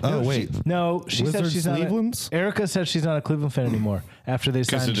place. Oh, wait. No, she said Wizards, she's not. Cleveland's? Erica said she's not a Cleveland fan anymore after they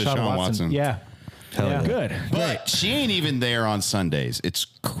 'Cause signed of Deshaun Deshaun Watson. Watson. Yeah. Hell Yeah. yeah. Good. But she ain't even there on Sundays. It's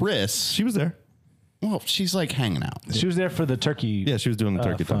Chris. She was there. Well, she's like hanging out. She was there for the turkey. Yeah, she was doing the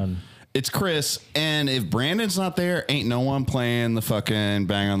turkey thing. fun. It's Chris, and if Brandon's not there, ain't no one playing the fucking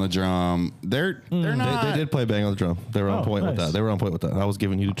bang on the drum. They're not. They did play bang on the drum. They were on point with nice. that. They were on point with that. I was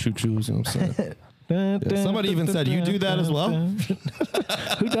giving you the choo-choos. You know what I'm saying? Yeah, somebody even said, you do that as well?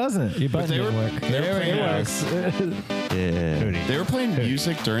 Who doesn't? Your button They were, didn't work. they were It playing, works. Yeah. they were playing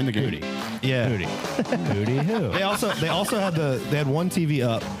music during the game. Yeah. Hootie who? They also had one TV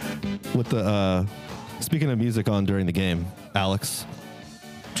up with the speaking of music on during the game. Alex,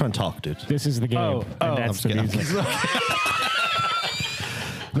 I'm trying to talk, dude. This is the game. Oh, and oh, that's I'm the just music.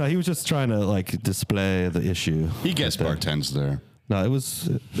 No, he was just trying to like display the issue. He guest bartends there. No, it was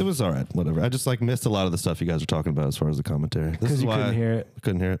all right. Whatever. I just like missed a lot of the stuff you guys were talking about as far as the commentary. This 'Cause is you why couldn't hear it. I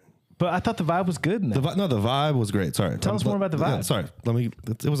couldn't hear it. But I thought the vibe was good. In The there. the vibe was great. Sorry. Tell us more about the Yeah, vibe. sorry.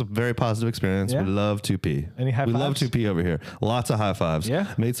 It was a very positive experience. Yeah? We love 2P. Any high We love fives? 2P over here. Lots of high fives. Yeah?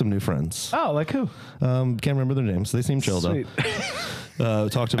 Made some new friends. Oh, like who? Can't remember their names. They seem chill Sweet. though.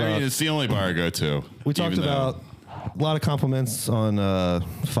 Talked about. I mean, it's the only bar I go to. We talked even though- about a lot of compliments on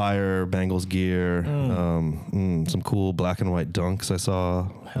Fire Bengals gear, some cool black and white dunks I saw,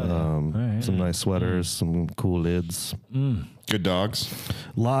 some nice sweaters, some cool lids, good dogs.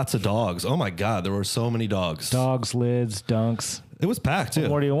 lots of dogs. Oh my God, there were so many dogs. Dogs, lids, dunks. It was packed too. What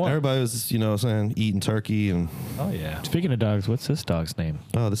more do you want? Everybody was, saying eating turkey and Oh yeah. Speaking of dogs, what's this dog's name?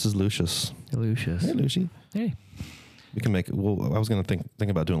 oh, this is Lucius. Lucius. Hey, Lucy. Hey. We can make. Well, I was gonna think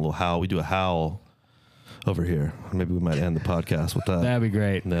about doing a little howl. We do a howl over here. Maybe we might end the podcast with that. That'd be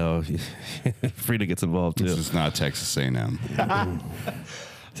great. No, Frida gets involved too. This is not Texas A&M.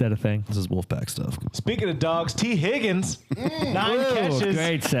 Is that a thing? This is Wolfpack stuff. Speaking of dogs, T. Higgins, 9 catches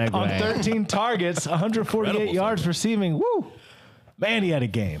great segue. on 13 targets, 148 Incredible yards receiving. Woo! Man, he had a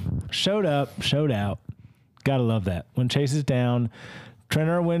game. Showed up, showed out. Gotta love that. When Chase is down, Trent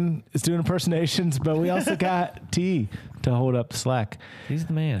Irwin is doing impersonations, but we also got T to hold up the slack. He's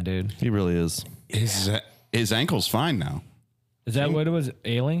the man, dude. He really is. His ankle's fine now. Is that what was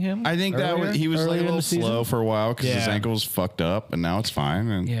ailing him? I think earlier? he was like Earlier a in little the season? slow for a while because his Yeah. ankle's fucked up, and now it's fine.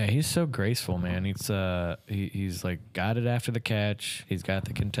 And Yeah, he's so graceful, man. He's like got it after the catch. He's got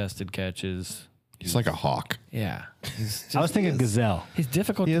the contested catches. he's like a hawk. Yeah, I was thinking gazelle, he's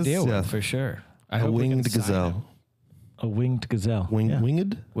difficult He to is, deal yeah. with for sure. I A hope we can winged sign him. gazelle. a winged gazelle. Yeah.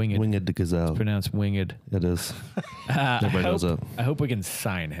 Winged? Winged. Winged gazelle. Pronounced winged. It is. Everybody knows that. I hope we can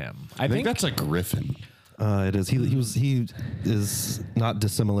sign him. I think that's a griffin. It is. He is not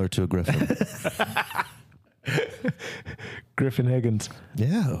dissimilar to a griffin. Griffin Higgins.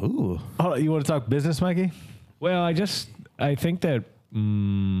 Yeah. Ooh. Oh, you want to talk business, Mikey? Well, I think that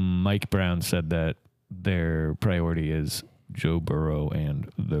Mike Brown said that their priority is Joe Burrow and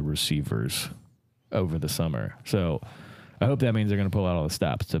the receivers over the summer. So I hope that means they're going to pull out all the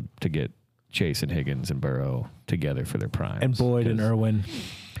stops to get Chase and Higgins and Burrow together for their primes. And Boyd and Irwin.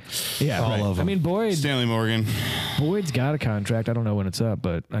 Yeah, All right. of them. I mean, Stanley Morgan. Boyd's got a contract. I don't know when it's up,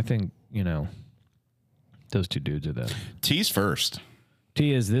 but I think, those two dudes are the T's first.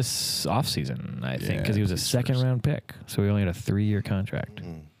 T is this offseason, I think, because he was a T's second round pick. So he only had a 3-year contract.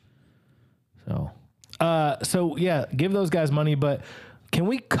 So So yeah, give those guys money, but can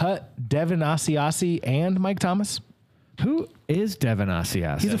we cut Devin Asiasi and Mike Thomas? who is Devin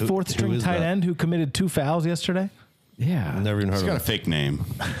Asiasi? He's a fourth string is tight that? end who committed 2 fouls yesterday. Yeah. Never even heard He's got a of it. fake name.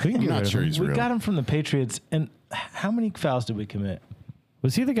 We can I'm get rid not of sure him. he's We real. got him from the Patriots, and how many fouls did we commit?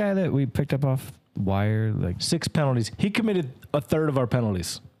 Was he the guy that we picked up off wire? Like, 6 penalties. He committed a third of our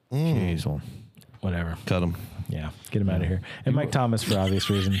penalties. jeez, well, Whatever. Cut him. Yeah, get him out of here. And Mike Thomas for obvious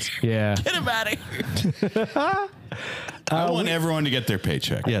reasons. yeah. Get him out of here. I want everyone to get their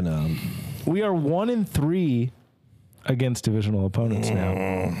paycheck. Yeah, no. We are 1-3 against divisional opponents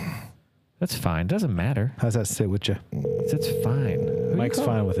now. That's fine. Doesn't matter. How's that sit with you? That's fine. Who Mike's you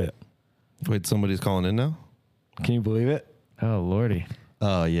call? fine with it. Wait, somebody's calling in now? Can you believe it? Oh, Lordy.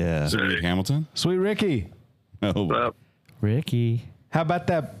 Oh, yeah. Is it Reed Hamilton? Sweet Ricky. Oh, Ricky. How about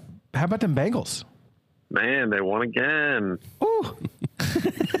that? How about them Bengals? Man, they won again. Ooh.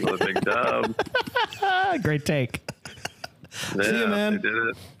 What a big dub. Great take. Yeah, See ya, man. They did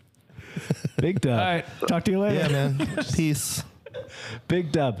it. Big dub. All right. Talk to you later. Yeah, man. Peace.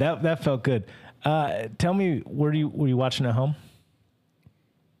 Big dub. That felt good. Tell me, were you watching at home?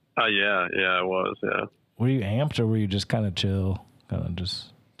 Oh, yeah, I was, yeah. Were you amped or were you just kind of chill, kind of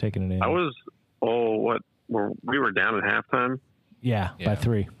just taking it in? I was. We were down at halftime. Yeah, by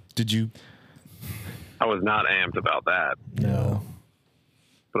 3. Did you? I was not amped about that, No.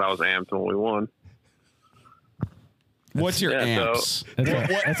 but I was amped when we won. What's your Yeah, amps? That's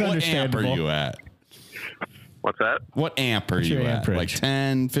What amp are understandable. you at? What's that? What amp are What's you your at? amperage? Like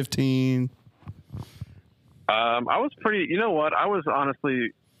 10, 15? I was pretty. You know what? I was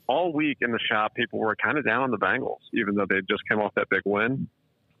honestly all week in the shop. People were kind of down on the Bengals, even though they just came off that big win.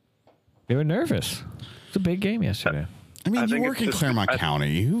 They were nervous. It's a big game yesterday. I mean, I you think work it's in just- Claremont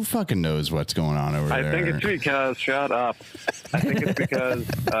County. Who fucking knows what's going on over I there? think it's because shut up. I think it's because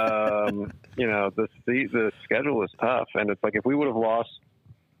the schedule is tough, and it's like if we would have lost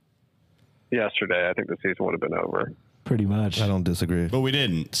yesterday, I think the season would have been over. Pretty much. I don't disagree. But we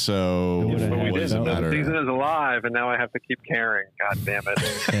didn't. So would've But we had what to, does it though. The matter? season is alive, and now I have to keep caring. God damn it!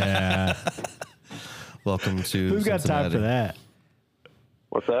 Yeah. Welcome to Who's got time Cincinnati. for that?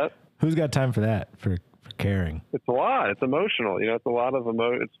 What's that? Who's got time for that? For caring? It's a lot. It's emotional. It's a lot of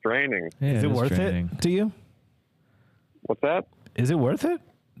It's draining. Yeah, Is it is worth draining. it to you? What's that? Is it worth it?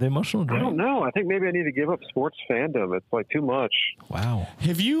 The emotional I drain? don't know. I think maybe I need to give up sports fandom. It's like too much. Wow.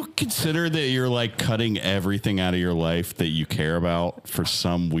 Have you considered that you're like cutting everything out of your life that you care about for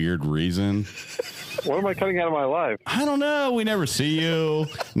some weird reason? What am I cutting out of my life? I don't know. We never see you.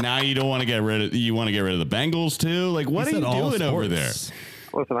 Now you don't want to get rid of. You want to get rid of the Bengals too. Like, what are He you said all doing over there? sports.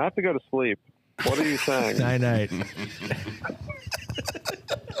 Listen, I have to go to sleep. What are you saying? Night.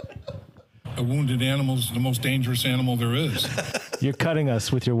 A wounded animal is the most dangerous animal there is. You're cutting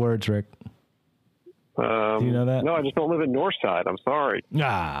us with your words, Rick. Do you know that? No, I just don't live in Northside. I'm sorry.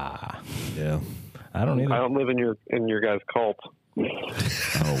 Ah, Yeah. I don't I either. don't live in your guys' cult.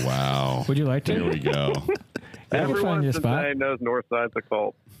 Oh wow. Would you like to? Here we go. We could find Everyone you a in spot. Cincinnati knows Northside's a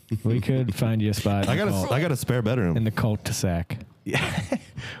cult. We could find you a spot. I got a spare bedroom. in the cul-de-sac.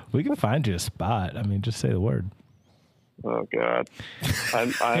 We can find you a spot. I mean, just say the word. Oh God.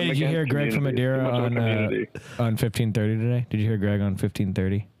 I'm Hey, did you hear against Greg from community. Madeira Too much of a on community. 1530 today? Did you hear Greg on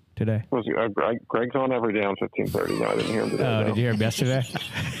 1530 today? Greg's on every day on 15:30. No, I didn't hear him today. Oh, no. did you hear him yesterday?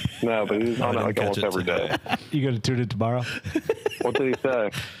 No, but he's on it didn't like catch almost it every day. You going to tune it tomorrow? What did he say?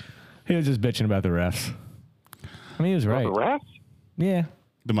 He was just bitching about the refs. I mean, he was right. The refs? Yeah.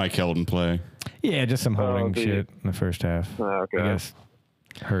 The Mike Heldon play. Yeah, just some holding the- shit in the first half. Oh, okay. I guess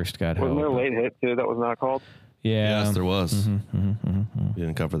Hurst got Wasn't held. there a late hit too that was not called? Yeah. Yes, there was. We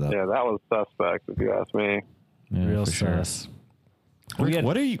didn't cover that. Yeah, that was suspect if you ask me. Yeah, Real for sure. sus. Rick,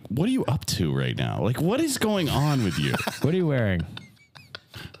 what are you up to right now? Like, what is going on with you? What are you wearing?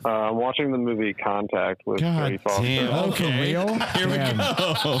 I'm watching the movie Contact with God Jodie Foster. damn. Okay. real? Here we Damn.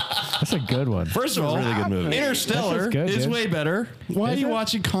 go. That's a good one. First of all, really good movie. Interstellar That's good, is dude. way better. Why Is are you it?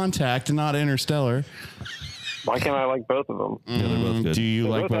 watching Contact and not Interstellar? Why can't I like both of them? Yeah, they're both good. Do you They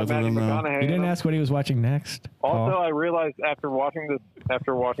like both have both of them? Matthew though? McConaughey You didn't in them. ask what he was watching next. Also, Paul? I realized after watching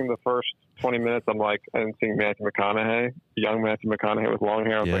the first 20 minutes, I'm like, and seeing Matthew McConaughey, young Matthew McConaughey with long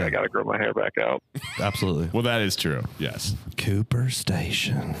hair, I was like, Yeah. I got to grow my hair back out. Absolutely. Well, that is true. Yes. Cooper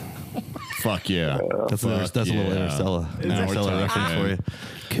Station. Fuck yeah. That's Fuck a little yeah. Interstellar. Now we're Interstellar reference for you.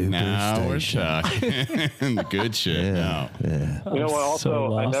 Cooper Now we're Station. talking. The good shit. Yeah. No. Yeah. You know what? so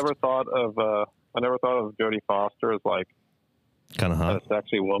Also, I lost. never thought of Jodie Foster as like Kind of a hot.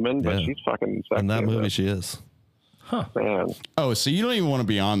 sexy woman, but Yeah. she's fucking sexy. In that as movie, a she is. man. Oh, so you don't even want to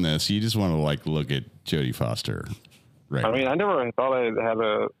be on this. You just want to like look at Jodie Foster. Right. I mean, I never thought I had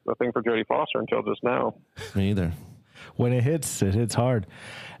a thing for Jodie Foster until just now. Me either. When it hits hard.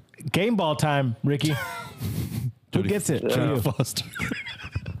 Game ball time, Ricky. Who gets it? For you? Foster.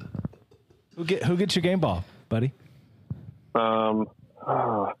 Who gets your game ball, buddy?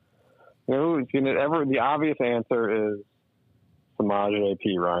 The obvious answer is Samaj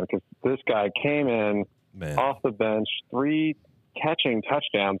AP, Ryan, because this guy came in Man. off the bench, 3 catching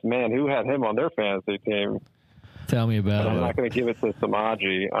touchdowns. Man, who had him on their fantasy team? Tell me But I'm about not it. going to give it to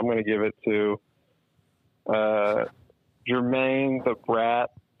Samaji. I'm going to give it to Jermaine the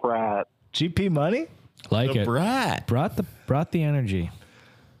Brat. GP money? Like it. Brat. Brought the energy.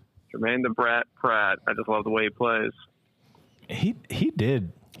 Jermaine the Brat Pratt. I just love the way he plays. He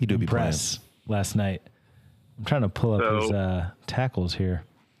did. He do be impress last night. I'm trying to pull up his tackles here.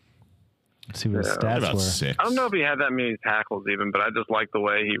 Let's see what his Yeah. stats About were. 6. I don't know if he had that many tackles even, but I just like the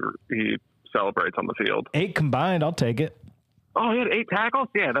way he celebrates on the field. 8 combined. I'll take it. Oh, he had 8 tackles?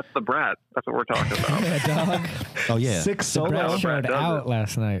 Yeah, that's the Brat. That's what we're talking about. Yeah, dog. Oh, yeah. 6 Brett solo. Brett showed does out it.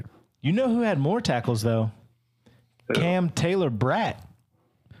 last night. You know who had more tackles though? Who? Cam Taylor Bratt.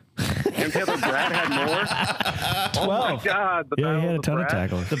 And the other Brad had more. 12. Oh my God! The Yeah, battle he had a of the ton of Brats.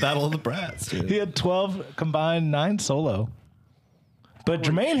 tackles. The Battle of the Brats, dude. He had 12 combined, 9 solo. But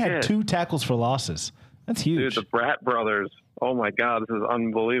Jermaine had shit. 2 tackles for losses. That's Dude, huge. the Brat brothers. Oh my God, this is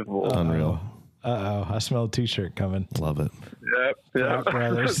unbelievable. Unreal. Uh-oh, I smell a T-shirt coming. Love it. Yep.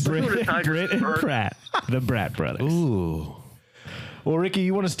 Brothers. Brit Britt and Pratt, the Brat brothers. Ooh. Well, Ricky,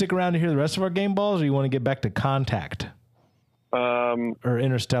 you want to stick around to hear the rest of our game balls, or you want to get back to Contact or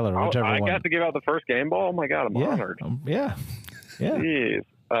Interstellar, whichever I one? got to give out the first game ball. Oh my God, I'm yeah. honored. Yeah. Yeah. Jeez.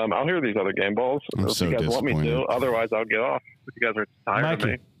 I'll hear these other game balls I'm if so you guys want me to. disappointed. Otherwise, I'll get off. If you guys are tired of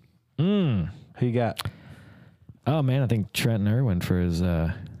Mikey. me. Who you got Oh man, I think Trenton Irwin for his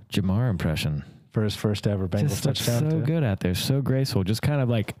Jamar impression. for his first ever Bengals Just looks touchdown? so too? good out there, so graceful. Just kind of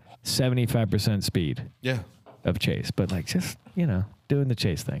like 75% speed Yeah. of chase, but like just doing the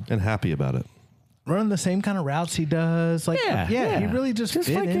chase thing. And happy about it. Running the same kind of routes he does. Like, yeah, he really just fit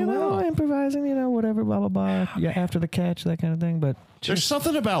like in well. improvising, whatever, blah blah blah. Yeah, after the catch, that kind of thing. But There's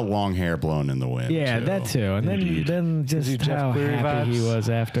something about long hair blown in the wind. yeah, too. that too. And then he just Jeff how Cleary happy he vibes? was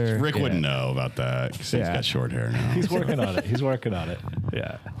after. Rick wouldn't know about that because he's Yeah. got short hair now. He's working on it. He's working on it.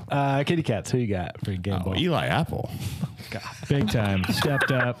 Yeah, Kitty Cats, who you got for your game ball? Eli Apple. big time.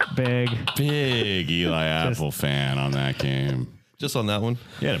 Stepped up, big. Big Eli Apple fan on that game. Just on that one.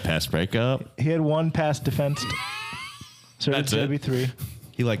 He had a pass breakup. He had 1 pass defensed. So That's did it? JB3.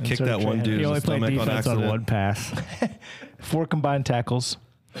 He like kicked sort of that one Trey dude He in only the played stomach on defense on accident. one pass. 4 combined tackles.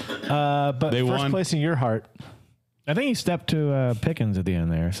 But They first won. place in your heart. I think he stepped to Pickens at the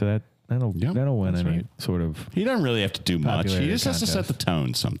end there, so that'll win that's any right. sort of. He doesn't really have to do much. Popularity He just has to set the contest.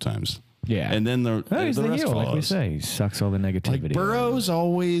 tone sometimes. Yeah, And then the he's the the rest heel, follows. like we say. He sucks all the negativity. Like Burrow's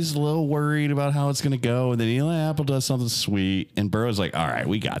always a little worried about how it's going to go, and then Eli Apple does something sweet, and Burrow's like, "All right,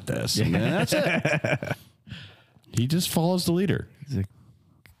 we got this." And then that's it. He just follows the leader.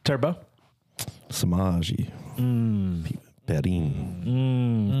 Turbo. Samaji.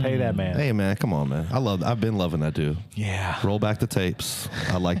 Betting. Pay that man. Hey man, come on, man. I've been loving that dude. Yeah. Roll back the tapes.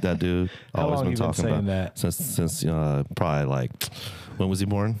 I like that dude. How Always long been you been talking saying about that? since probably like when was he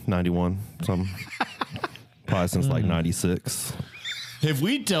born? 91 something. Probably since like 96. Have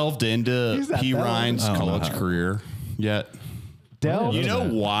we delved into He's not P. that old. Ryan's I don't know college how. career yet? Del. You know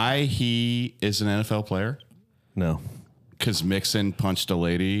why he is an NFL player? No. Because Mixon punched a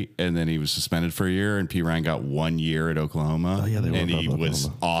lady, and then he was suspended for a year, and P. Ryan got 1 year at Oklahoma. Oh, yeah, they were and he above was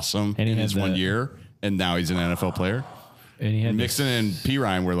Oklahoma. awesome And he in had his 1 the- year, and now he's an NFL player. and he had Mixon and P.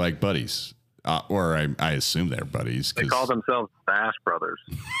 Ryan were like buddies, or I assume they're buddies. They 'cause call themselves Bash Brothers.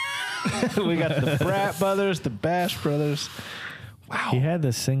 We got the Brat brothers, the Bash brothers. He had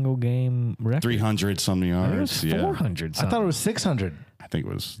the single game record. 300 some I think it yards. was Yeah, 400. I thought it was 600. I think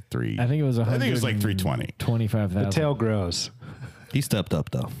it was three. I think it was. I think it was like 320. 25,000. Tail grows. He stepped up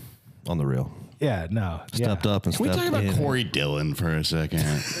though. On the real. Yeah, no. Stepped up and Can we stepped talk about in. Corey Dillon for a second?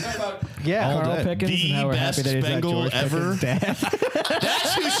 Yeah. Carl day. Pickens The and how we're best happy that he's not Bengal George ever. Pickens' dad.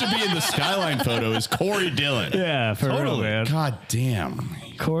 That's who should be in the skyline photo is Corey Dillon. Yeah, for real, Totally. man. God damn.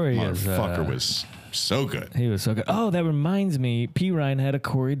 Corey is Motherfucker was so good. He was so good. Oh, that reminds me. P. Ryan had a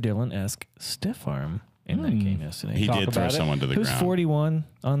Corey Dillon-esque stiff arm in that game yesterday. He Talk did throw about it. someone to the Who's ground. 41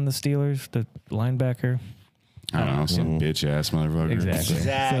 on the Steelers? The linebacker. I don't know, some bitch ass motherfucker. Exactly.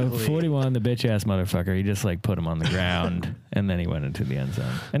 Exactly. So 41, the bitch ass motherfucker. He just like put him on the ground, and then he went into the end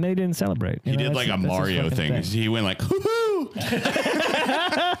zone, and they didn't celebrate. You He know, did that's- like a that's his Mario fucking thing. He went like, hoo-hoo.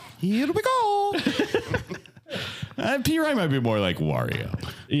 Here we go. P. Ryan might be more like Wario.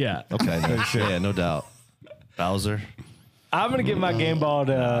 Yeah. Okay, yeah, no doubt. Bowser. I'm going to give my game ball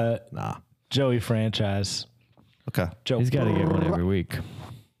to Nah. Joey Franchise. Okay. Joe. He's got to get one every week.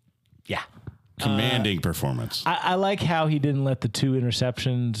 Yeah. Commanding performance. I like how he didn't let the 2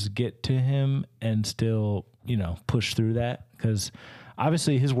 interceptions get to him and still, push through that, because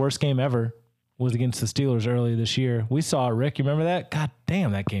obviously his worst game ever was against the Steelers earlier this year. We saw it, Rick. You remember that? God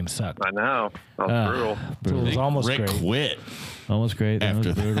damn, that game sucked. I know. That was brutal. It was almost Rick great. quit Almost great. That after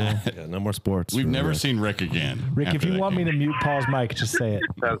was brutal. that. Yeah, no more sports. We've for never Rick. seen Rick again. Rick, if after you that want me game. to mute Paul's mic, just say it.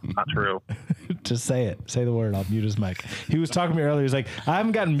 That's not true. Just say it. Say the word. I'll mute his mic. He was talking to me earlier. He's like, I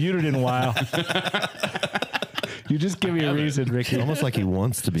haven't gotten muted in a while. You just give me a reason, Ricky. Almost like he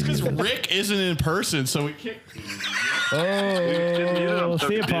wants to be Because muted. Rick isn't in person, so we can't. Oh,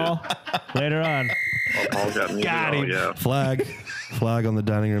 see you, Paul. Later on. Oh, Paul got muted. Got him. Yeah. Flag on the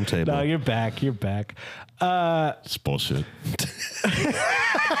dining room table. No, you're back. You're back. It's bullshit.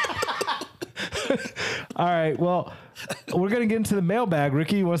 All right. Well, we're going to get into the mailbag.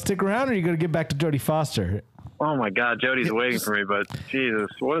 Ricky, you want to stick around, or are you going to get back to Jodie Foster? Oh my God, Jody's waiting for me, but Jesus,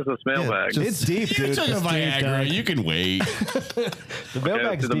 what is this mailbag? It's deep, You dude. took a Viagra. You can wait. The Get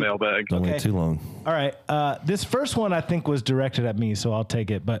mailbag's to the deep. mailbag. Don't Okay. wait too long. All right. This first one I think was directed at me, so I'll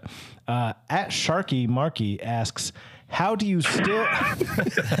take it. But at Sharky Markey asks, how do you still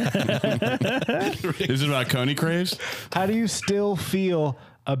Is it about Coney Craves? how do you still feel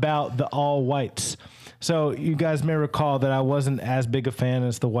about the all whites? So you guys may recall that I wasn't as big a fan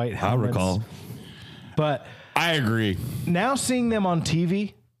as the white I helmets. recall. But I agree. now seeing them on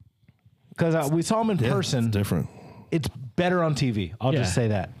TV, because we saw them in person, It's different. it's better on TV. I'll just say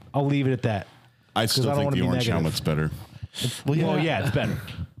that. I'll leave it at that. I I still don't think wanna the be orange negative. helmet's better. Well, yeah, it's better.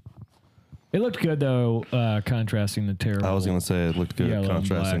 It looked good though, contrasting the terrible. I was going to say it looked good Yellow and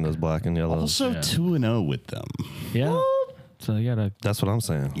contrasting black. those black and yellows. Also 2-0 with them. Yeah. So you gotta That's what I'm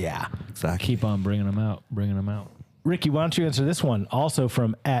saying. Yeah. Exactly. keep on bringing them out. Ricky, why don't you answer this one? Also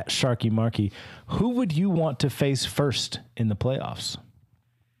from at Sharky Markey. Who would you want to face first in the playoffs?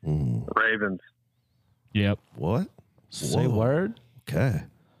 Ravens. Yep. What? Say Whoa. word. Okay.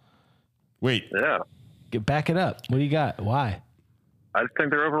 Wait, Yeah. Back it up. What do you got? Why? I just think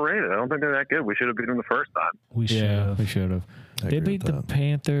they're overrated. I don't think they're that good. We should have beat them the first time. We should Yeah, have. we should have. They agree beat with the that.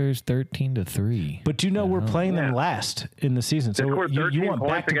 Panthers 13-3. But you know we're playing them Yeah. last in the season. They So scored you 13 want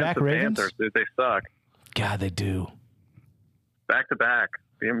points back-to-back against the Ravens? Panthers. Dude, they suck. God, they do. Back to back.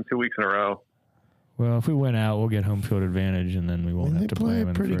 Beat them 2 weeks in a row. Well, if we win out, we'll get home field advantage, and then we won't They have to play play them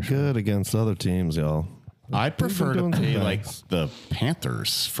in the pretty first good against other teams, y'all. I prefer to doing play some like things. the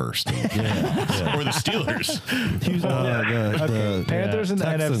Panthers first. Or the Steelers. The Panthers in the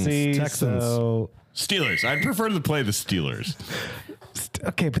NFC. Texans. So Steelers. I'd prefer to play the Steelers.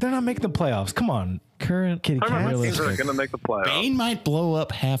 okay, but they're not making the playoffs. Come on, Current kitty I cat. remember teams are realistic. going to make the playoffs. Bane might blow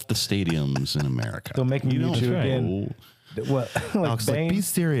up half the stadiums in America. They'll make me You meet don't you know. again. What? Like Alex, like, Bane? be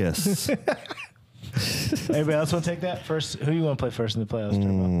serious. Anybody else want to take that first? Who you want to play first in the playoffs?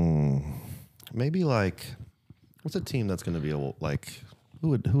 Turbo? Maybe like, what's a team that's going to be able like? Who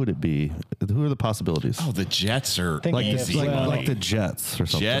would it be? Who are the possibilities? Oh, the Jets are Think like AFC. easy money. like the Jets or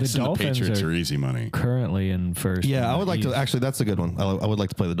something. Jets The and the Dolphins Patriots are- are easy money. Currently in first. Yeah, in I the would like to. East. Actually, that's a good one. I would like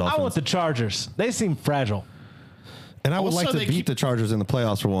to play the Dolphins, I want the Chargers. They seem fragile. and I would Also, like to they beat keep- the Chargers in the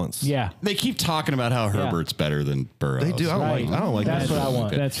playoffs for once. Yeah, They keep talking about how Herbert's better than Burrow. They do. I don't Right. like. I don't like That's that. what I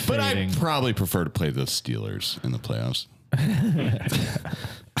want. That's But fading. I probably prefer to play the Steelers in the playoffs.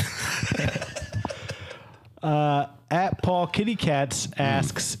 At Paul Kitty Cats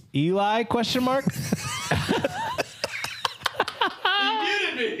asks Eli question mark.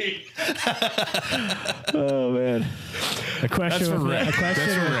 Oh man. A question for with Rick. a question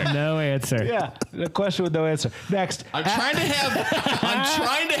That's for with Rick. no answer. Yeah, the question with no answer. Next. I'm trying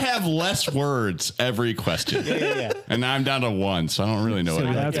to have less words every question. Yeah. And now I'm down to one, so I don't really know So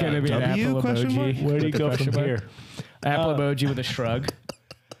what that's going to be an W Apple question mark? emoji. Where do you with the go question from mark. here? Apple emoji with a shrug.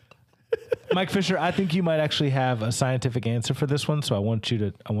 Mike Fisher, I think you might actually have a scientific answer for this one, so I want you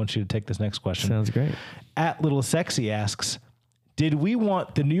to take this next question. Sounds great. At Little Sexy asks, did we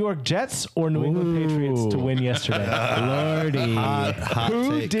want the New York Jets or New England Patriots to win yesterday? Lordy. Hot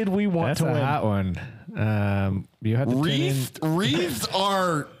Who take. did we want That's to a win? hot one. You have to tune in. Wreathed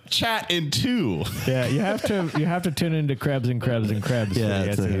our chat in two. Yeah, you have to tune into Krebs and Krebs and Krebs. Yeah, to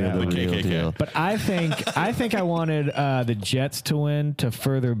it's get to the that one. real KKK. deal. But I think I wanted the Jets to win to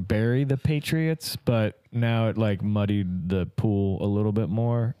further bury the Patriots, but now it like muddied the pool a little bit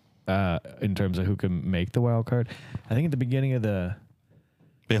more in terms of who can make the wild card. I think at the beginning of the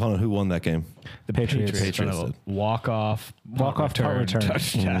Wait, hold on. Who won that game? The Patriots. Patriots kind of did. walk-off punt return.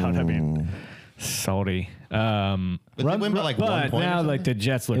 touchdown. I mean, salty. But they win by like 1 But point. now like the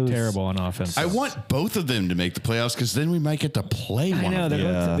Jets look was- terrible on offense. I want both of them to make the playoffs because then we might get to play I one know of them.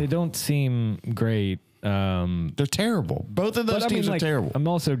 Yeah. they don't seem great. They're terrible. Both of those But I teams mean, are like, terrible. I'm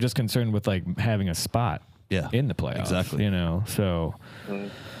also just concerned with like having a spot Yeah, in the playoffs. exactly. You know, so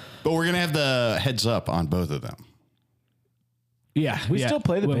But we're going to have the heads up on both of them. yeah, We still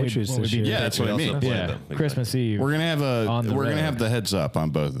play the Patriots this year. Yeah, that's what I We mean. also play Yeah, them. Christmas Eve. We're gonna have On the we're gonna road. have the heads up on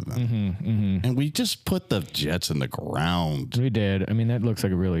both of them, and we just put the Jets in the ground. We did. I mean, that looks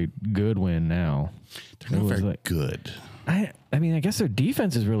like a really good win now. They're not It was very like- good. I mean, I guess their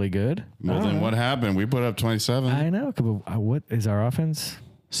defense is really good. Well, then what happened? We put up 27. I know. What is our offense?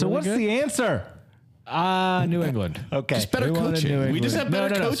 So really what's good? the answer? New England. Okay. Just better We wanted coaching. New We just have England.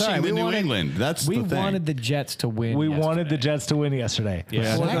 better No, coaching sorry, than we New wanted- England. That's We the thing. wanted the Jets to win. We wanted yesterday. the Jets to win yesterday.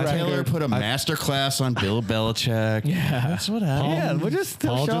 Yeah. Zach I- Taylor put a master class on Bill Belichick. Yeah. That's what happened. Yeah, we'll just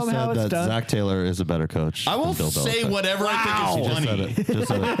Paul show just them how said it's that done. Zach Taylor is a better coach. I will than Bill say Belichick. whatever I think is Just said funny. it. Just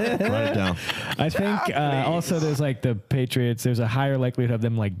said it. Write it down. I think also there's like the Patriots. There's a higher likelihood of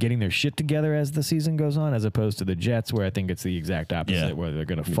them like getting their shit together as the season goes on, as opposed to the Jets, where I think it's the exact opposite, where they're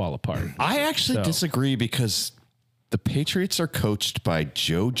going to fall apart. I actually So- disagree because the Patriots are coached by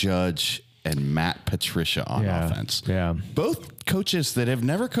Joe Judge and Matt Patricia on offense. Yeah. Both coaches that have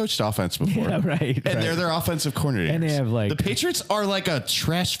never coached offense before. Yeah, right, And right. they're their offensive coordinators. And they have, like- the Patriots are like a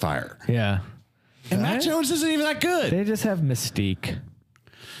trash fire. Yeah. And Matt Jones isn't even that good. They just have mystique.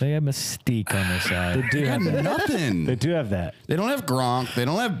 They have mystique on their side. They got nothing. They do have that. They don't have Gronk. They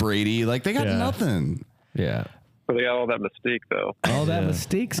don't have Brady. Like they got Yeah. nothing. Yeah. But they got all that mystique, though. All that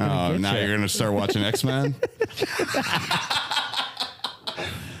mystique's going to Oh, get now you. you're going to start watching X-Men?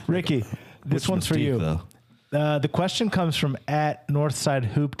 Ricky, this one's for Mystique, you. though. The question comes from at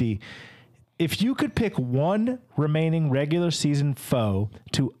Northside Hoopty. If you could pick one remaining regular season foe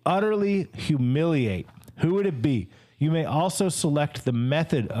to utterly humiliate, who would it be? You may also select the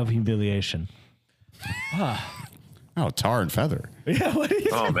method of humiliation. Oh, tar and feather. Yeah, what do you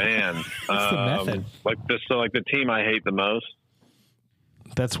Oh man, What's the method? Like this, so like the team I hate the most.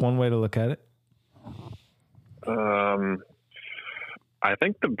 That's one way to look at it. I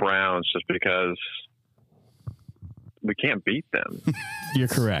think the Browns, just because we can't beat them. You're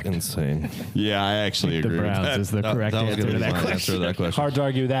correct. Insane. Yeah, I actually The agree with Browns that. is the correct that was answer gonna to be that my answer question. to that question. Hard to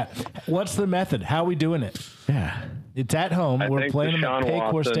argue that. What's the method? How are we doing it? Yeah. It's at home. I We're think playing them at Deshaun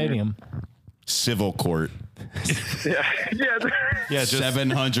Paycor Watson- Stadium. Civil court. yeah. Yeah, just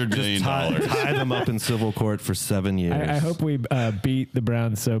 $700 million. tie them up in civil court for 7 years. I hope we beat the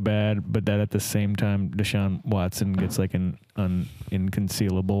Browns so bad, but that at the same time, Deshaun Watson gets like an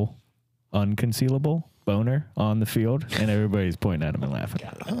unconcealable boner on the field, and everybody's pointing at him and laughing.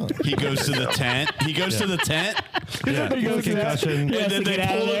 He goes to the tent. He goes to the tent. Yeah, He goes to that. concussion. He has then to they get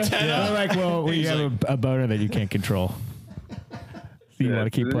out pull of the there. tent Yeah. up. They're like, well, we He's have a boner that you can't control. So you want to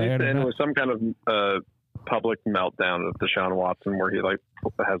keep playing? And or it not? was some kind of public meltdown of Deshaun Watson, where he like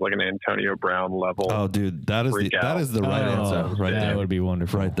has like an Antonio Brown level. Oh, dude, that is Freak that out. is the right answer right that there. would be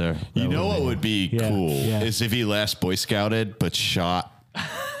wonderful. Right there. You know what would be Yeah, cool yeah. is if he last Boy Scouted but shot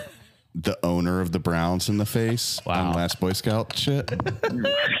the owner of the Browns in the face on last Boy Scout shit.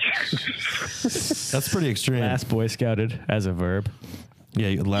 That's pretty extreme. Last Boy Scouted as a verb.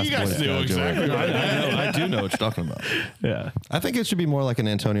 Yeah, last You guys Boy know Scout exactly doing it. what I do know what you're talking about. Yeah. I think it should be more like an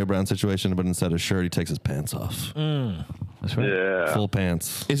Antonio Brown situation, but instead of shirt, he takes his pants off. That's right. Yeah. Full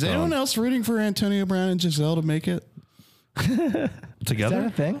pants. Is anyone else rooting for Antonio Brown and Giselle to make it? together? Is that a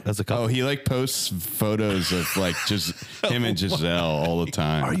thing? As a couple? Oh, he like posts photos of like just him and Giselle all the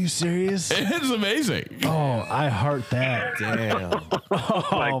time. Are you serious? It's amazing. Oh, I heart that. Damn. Oh,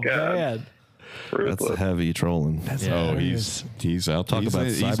 my God. man. That's heavy trolling. Oh, he's out. Talk he's about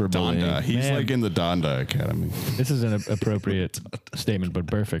he's cyberbullying. Donda. He's Man. like in the Donda Academy. This is an appropriate statement, but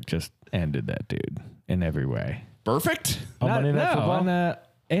Burfict just ended that dude in every way. Perfect. On Monday Night Football? on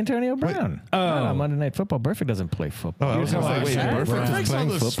Antonio Brown. Not on Monday Night Football. Burfict doesn't play football. I was gonna say, wait, Burfict Burfict is playing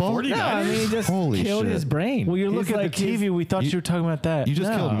football? No, I mean, he just Holy killed shit. his brain. Well, you're He's looking like at the TV. We thought you were talking about that. You just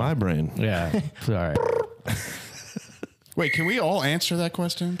No. killed my brain. Yeah, sorry. Wait, can we all answer that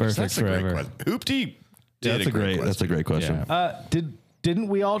question? 'Cause Perfect that's a great forever. question. Hoopty did That's a great. question. That's a great question. Yeah. Didn't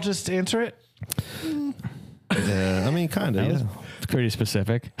we all just answer it? Yeah, I mean, kind of. Yeah. It's pretty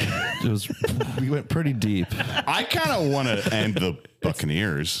specific. It was. We went pretty deep. I kind of want to end the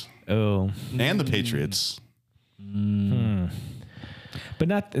Buccaneers Oh, and the Patriots. but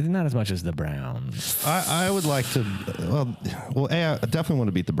not as much as the Browns. I would like to. Well, I definitely want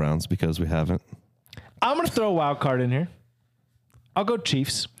to beat the Browns because we haven't. I'm going to throw a wild card in here. I'll go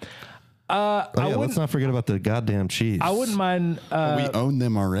Chiefs. Oh, yeah, let's not forget about the goddamn Chiefs. I wouldn't mind. We own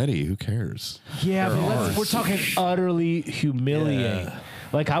them already. Who cares? Yeah, but we're talking utterly humiliating. Yeah.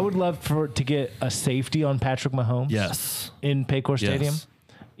 Like, I would love to get a safety on Patrick Mahomes. Yes. In Paycor Stadium. Yes.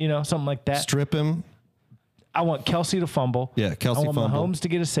 You know, something like that. Strip him. I want Kelsey to fumble. Yeah, Kelsey I want fumble. Mahomes to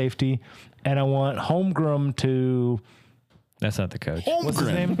get a safety. And I want Holmgren to. That's not the coach. What's his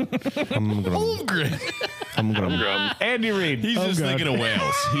name? Holmgren. I'm gonna. Andy Reid. He's just thinking of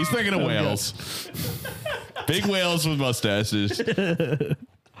whales. He's thinking of whales. Big whales with mustaches.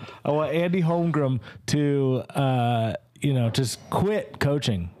 I want Andy Holmgren to, just quit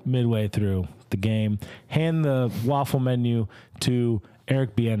coaching midway through the game. Hand the waffle menu to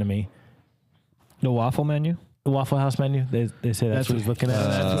Eric Bieniemy. The waffle menu? The Waffle House menu. They say that's what he's looking at.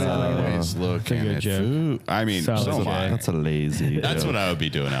 He's looking good at joke. food. I mean, Solid so am I. That's a lazy. That's joke. what I would be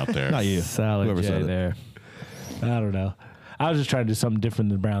doing out there. Not you. Solid Whoever J said it. there. I don't know. I was just trying to do something different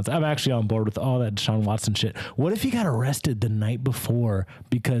than the Browns. I'm actually on board with all that Deshaun Watson shit. What if he got arrested the night before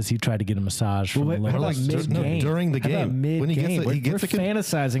because he tried to get a massage from a How local about mid-game? during the How about game. When he gets mid-game? it- he We're gets a con-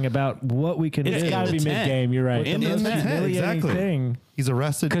 fantasizing about what we can It's do. got to be the 10. mid-game. You're right. In the most 10, humiliating exactly. thing. He's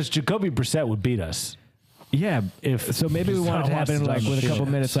arrested. Because Jacoby Brissett would beat us. Yeah, if so, maybe we want it to happen like with a couple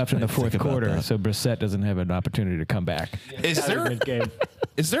minutes left in the fourth about quarter, that. so Brissett doesn't have an opportunity to come back. Is there Mid-game.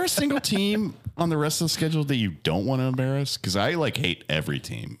 is there a single team on the rest of the schedule that you don't want to embarrass? Because I hate every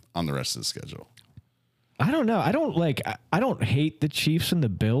team on the rest of the schedule. I don't know. I don't hate the Chiefs and the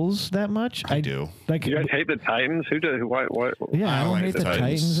Bills that much. I do. Like, You guys hate the Titans? Who does? What? yeah, I don't like hate the the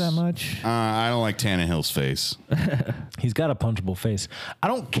Titans that much. I don't like Tannehill's face. He's got a punchable face. I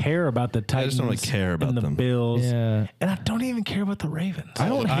don't care about the Titans. just don't really care about and the them. Bills. Yeah. And I don't even care about the Ravens. I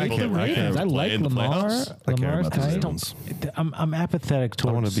don't hate people the that Ravens. I play like in the Lamar. playoffs. I care Lamar's about the tight. Ravens. I'm apathetic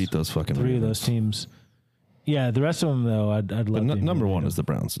towards I want to beat those fucking three of Ravens. those teams. Yeah, the rest of them though, I'd love. But to number one is the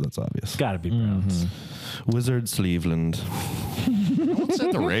Browns. So that's obvious. got to be Browns. Wizards, Cleveland. What's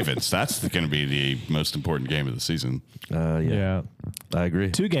at the Ravens? That's going to be the most important game of the season. Yeah. I agree.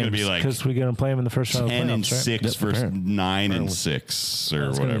 Two gonna games be like because we're gonna play them in the first round. 10 of and playoffs, right? 6 Yep, versus apparently. 9 and 6 or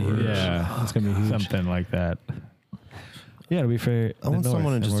That's gonna be whatever. huge. Yeah, That's gonna be huge. something like that. Yeah, it'll be fair. I want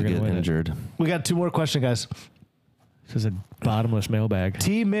someone just to get win injured. We got two more questions, guys. This is a bottomless mailbag.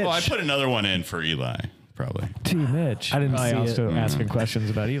 T. Mitch. Well, I put another one in for Eli, probably. T. Mitch. I didn't Probably see also it. asking questions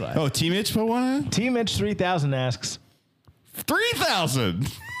about Eli. Oh, T. Mitch put one in? T. Mitch 3000 asks. 3,000.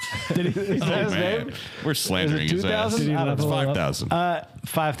 Did he? Is that his Man. name? We're slandering Is it his ass. 2,000? Did he It's level up? 5,000.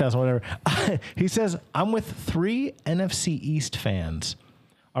 5,000, whatever. He says, I'm with 3 NFC East fans.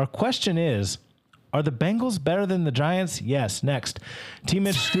 Our question is, are the Bengals better than the Giants? Yes. Next. T.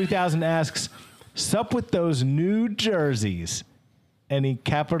 Mitch 3000 asks, sup with those New Jerseys? And he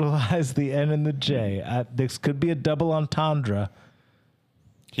capitalized the N and the J. This could be a double entendre.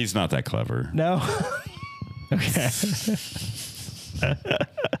 He's not that clever. No?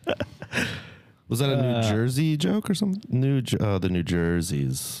 Was that a New Jersey joke or something? The New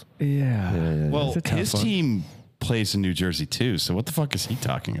Jerseys. Yeah. Well, It's a tough his one. team plays in New Jersey too. So what the fuck is he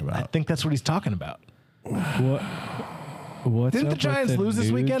talking I about? think that's what he's talking about. What's Didn't the up with Giants lose this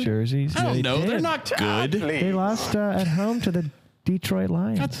New weekend? Jerseys? I Yeah, don't they know. They're did. not good. They lost at home to the Detroit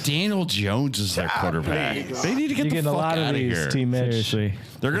Lions. Got Daniel Jones as their quarterback. They need to get You're the getting fuck a lot out of these, here. T. Mitch. Seriously.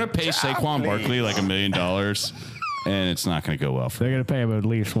 They're gonna pay Saquon Barkley like $1 million, and it's not gonna go well for They're them. going to pay him at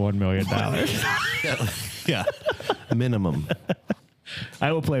least $1 million. Yeah. Minimum.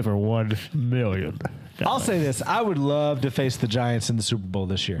 I will play for $1 million. I'll say this. I would love to face the Giants in the Super Bowl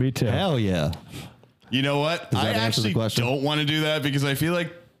this year. Me too. Hell yeah. You know what? Does I that answer the actually question? don't want to do that because I feel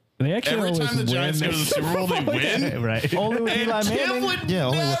like They actually every always time the Giants win. go to the Super Bowl, they win. Right. Only with And Eli Tim Manning. would Yeah,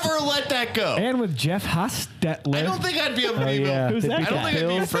 only with never let that go. And with Jeff Hostetler. I don't think I'd be able to Oh, be yeah. able They I beat don't the think I'd be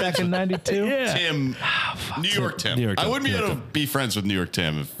Bills friends back in with 92. Yeah. Tim. New York Tim. New York I Tim. wouldn't be New York able to be friends with New York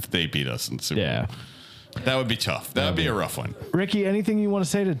Tim if they beat us in the Super Yeah. Bowl. That would be tough. That would be a rough one. Ricky, anything you want to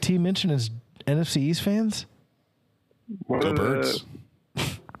say to T. Mitch and his NFC East fans? What Go are the- Birds.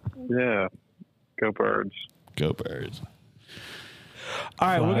 Yeah, go Birds. Go Birds. All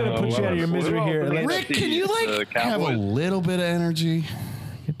right, we're going to put you out of your misery here. Rick, Rick, can you The have a Cowboys. little bit of energy?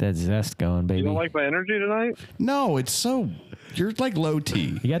 Get that zest going, baby. You don't like my energy tonight? No, it's so you're like low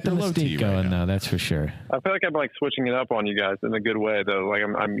T. You got the You're low T mystique right going, now. though. That's for sure. I feel like I'm like switching it up on you guys in a good way, though. Like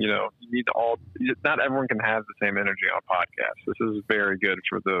I'm you know, you need to all. Not everyone can have the same energy on a podcast. This is very good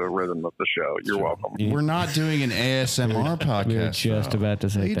for the rhythm of the show. You're welcome. We're not doing an ASMR podcast. We were just though. about to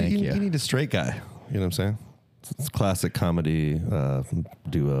say thank You you. need a straight guy. You know what I'm saying? It's a classic comedy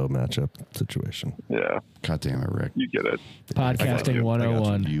duo matchup situation. Yeah, God damn it, Rick. you get it. I got Podcasting you.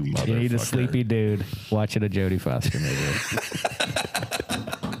 101. You You need a motherfucker. sleepy dude watching a Jodie Foster movie.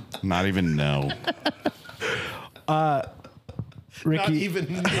 Not even no. Ricky,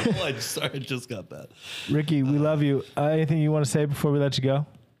 I just got that. Ricky, we love you. Anything you want to say before we let you go?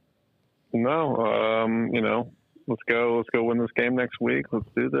 No, you know, let's go win this game next week. Let's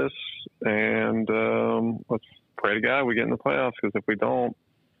do this, and let's pray to God we get in the playoffs. Because if we don't,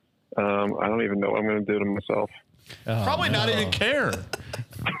 I don't even know what I'm going to do to myself. Probably not even care.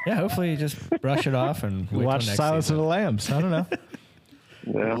 Yeah, hopefully you just brush it off and wait Watch till next Silence season. of the Lambs. I don't know.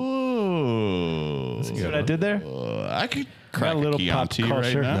 Yeah. Ooh. See what I did there? I could crack Got a little key pop on T right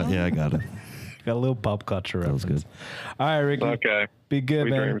culture. now. Yeah, I got it. Got a little pop culture That was reference. good. All right, Ricky. Okay. Be good, Sweet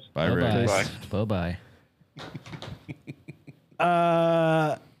man. dreams. Bye, Rick. Bye-bye.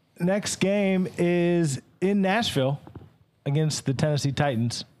 Bye-bye. Next game is in Nashville against the Tennessee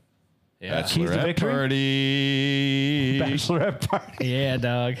Titans. Keys to Bachelorette victory? party. Bachelorette party. Yeah,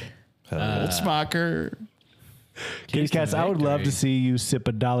 dog. Old Smocker. Kitty Cats, I would love to see you sip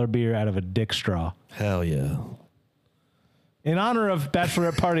a $1 beer out of a dick straw Hell yeah. in honor of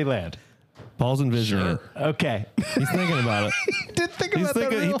Bachelorette Party Land. Paul's envisioning it. Okay. He's thinking about it. He did think He's about that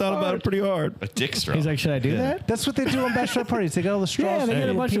thinking. He real thought about hard. it pretty hard. A dick straw. He's like, should I do that? That's what they do on Bachelorette parties. They got all the straws. Yeah, they get a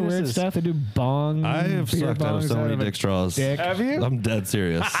and bunch of weird penises. stuff. They do bong. I have beer sucked out of bongs so many of a dick straws. dick. Have you? I'm dead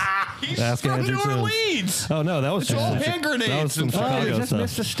serious. He's Ask from Andrew New Sims. Orleans. Oh no, that was It's all just hand that was grenades some and Oh, Chicago you just stuff.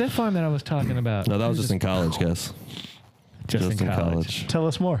 missed the stiff arm that I was talking about. No, that was just in college, guess. just in college. Tell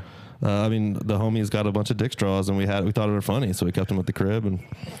us more. I mean, the homies got a bunch of dick straws, and we thought they were funny, so we kept them at the crib and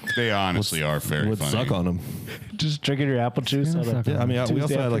They honestly are very would funny. suck on them. Just drinking your apple juice. on a Yeah, I mean, we also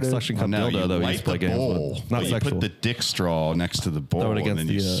Tuesday had like afternoon. suction cup No, dildo you that we used light to play the games bowl. with. But Not you sexual. put the dick straw next to the bowl, Throw it and against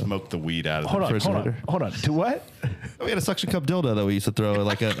then you the, smoke the weed out of Hold the on, refrigerator. hold on. To what? We had a suction cup dildo that we used to throw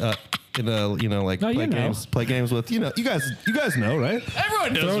like in a like No, you know. play games with. You guys know, right?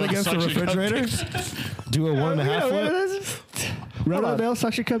 Everyone knows Throw it what against the suction cup refrigerator. is. Do a 1.5 foot. Run-of-the-mill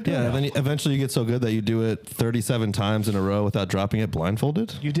suction cup. Yeah, and then eventually you get so good that you do it 37 times in a row without dropping it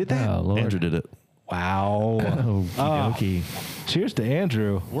blindfolded. You did that? Oh, Lord. Andrew did it. Wow. Okey-dokey. Cheers to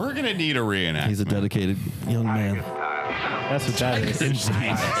Andrew. We're gonna need a reenactment. He's a dedicated young man. That's what that is.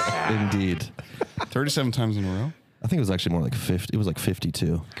 Indeed. 37 times in a row. I think it was actually more like 50. It was like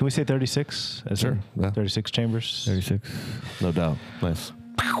 52. Can we say 36? As Sure, in yeah. 36 chambers. 36. No doubt. Nice.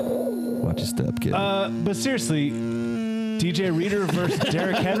 Watch your step, kid. But seriously, DJ Reader versus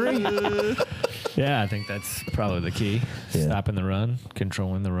Derrick Henry? Yeah, I think that's probably the key. Yeah. Stopping the run,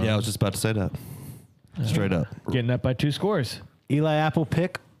 controlling the run. Yeah, I was just about to say that. Straight up. Getting up by 2 scores. Eli Apple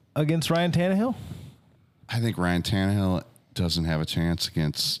pick against Ryan Tannehill? I think Ryan Tannehill doesn't have a chance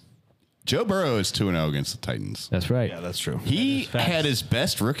against Joe Burrow. Is 2-0 against the Titans. That's right. Yeah, that's true. He had his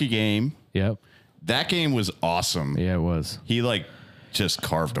best rookie game. Yep. That game was awesome. Yeah, it was. He just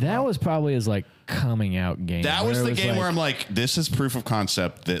carved him. That up. was probably his coming out game. That was where the it game where I'm like, this is proof of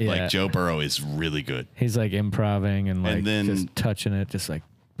concept that Yeah. Joe Burrow is really good. he's improving and then- just touching it, just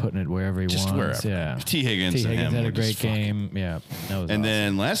putting it wherever he Just wants. wherever. Yeah. T. Higgins and him had were a great just fucking- game. Yeah. That was And awesome.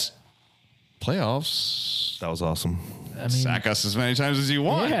 then last playoffs, That was awesome. I mean, sack us as many times as you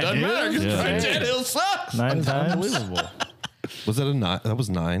want. Yeah, Doesn't dude. matter because Yeah. Ryan Tannehill sucks. 9 times? unbelievable. Was that a 9? That was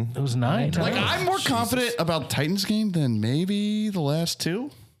 9. It was 9 times. I'm more confident about Titans game than maybe the last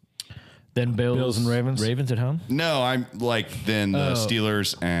two. Then Bills and Ravens? Ravens at home. No, I'm than the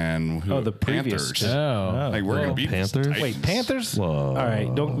Steelers and the previous Panthers. two. Oh. We're gonna beat Panthers? the Titans. Wait, Panthers? Whoa. All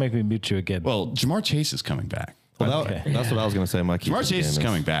right, don't make me mute you again. Well, Jamar Chase is coming back. Well, Okay. that's what I was going to say. My key Jamar to the Chase game is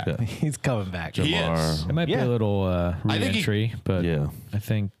coming back. Yeah. He's coming back. He is. It might be Yeah. a little I think he- re-entry, but Yeah. I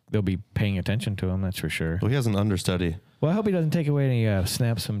think they'll be paying attention to him. That's for sure. Well, he has an understudy. Well, I hope he doesn't take away any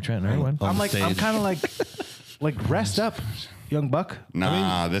snaps from Trent Irwin. on I'm the I'm stage. kind of like rest up, young buck.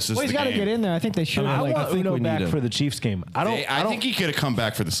 Nah, this is Well, the he's got to game. get in there. I think they should. I want think Uno we need back him. for the Chiefs game. I think he could have come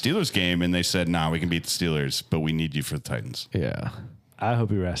back for the Steelers game, and they said, "Nah, we can beat the Steelers, but we need you for the Titans." Yeah. I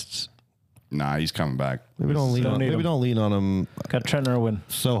hope he rests. Nah, he's coming back. Maybe don't lean Don't on. need Maybe him. don't lean on him Got Trent Irwin.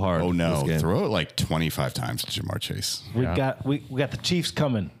 so hard. Oh no, this game. throw it 25 times to Jamar Chase. We got the Chiefs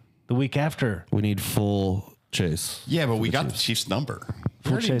coming the week after. We need full chase. Yeah, but we got the Chiefs number. We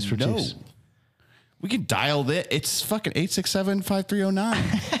Full already chase for know. Chiefs. We can dial it. It's fucking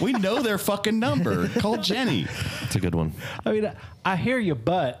 867-5309. We know their fucking number. Call Jenny. It's a good one. I mean, I hear you,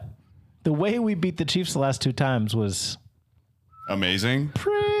 but the way we beat the Chiefs the last 2 times was Amazing.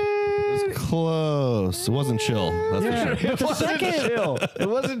 Close. It wasn't chill. That's for sure. it wasn't chill. It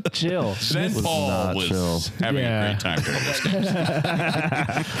wasn't chill. Zen was Paul not was chill. having Yeah. a great time during this game.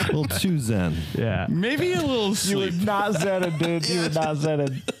 A little too zen. Yeah. Maybe a little You were sleep. not zenning, dude. You were not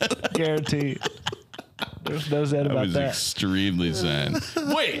zenning. Guarantee. There's no zen That about was that. extremely zen.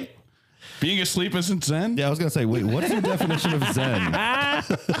 Wait, being asleep isn't zen? Yeah, I was gonna say. Wait, what's your definition of zen?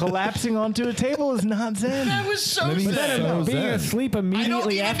 Collapsing onto a table is not zen. That was so Maybe zen. that's so Being zen. asleep I don't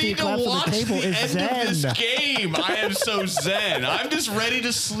immediately even after you need to collapse on watch the table the is end zen. of this game. I am so zen. I'm just ready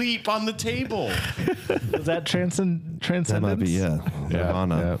to sleep on the table. Is that transcendence? That might be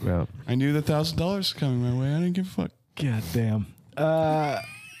Nirvana. Yeah. I knew the $1,000 was coming my way. I didn't give a fuck. God damn.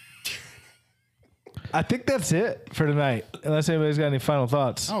 I think that's it for tonight. Unless anybody's got any final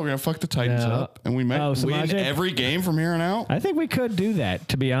thoughts. Oh, we're gonna fuck the Titans No. up, and we might Oh, win Samaje? every game from here on out. I think we could do that,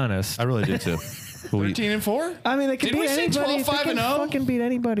 to be honest. I really do too. 13-4. I mean, they could Didn't we beat say anybody. 12, 5, they can and 0? fucking beat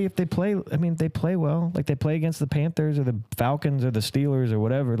anybody if they play. I mean, they play well. Like they play against the Panthers or the Falcons or the Steelers or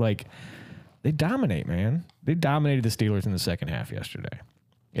whatever. Like they dominate, man. They dominated the Steelers in the second half yesterday.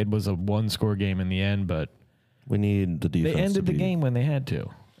 It was a 1-score game in the end, but We need the defense. they ended to the be- game when they had to.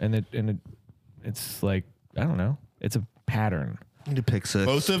 and it's like I don't know. It's a pattern. Need to pick six.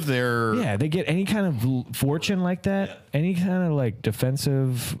 Both of their Yeah, they get any kind of fortune like that, any kind of like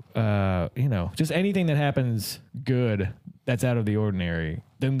defensive, just anything that happens good that's out of the ordinary,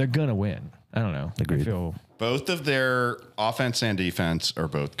 then they're gonna win. I don't know. Agreed. I feel, both of their offense and defense are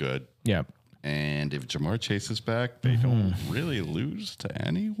both good. yeah. And if Jamar Chase is back, they don't really lose to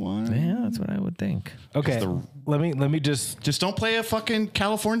anyone. Yeah, that's what I would think. Okay, let me just don't play a fucking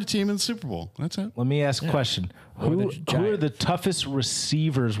California team in the Super Bowl. That's it. let me ask a question. Who are the toughest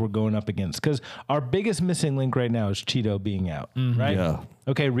receivers we're going up against? Because our biggest missing link right now is Cheeto being out, right? Yeah.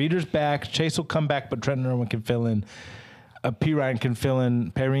 Okay, Reader's back. Chase will come back, but Trenton Irwin can fill in. Perrine can fill in.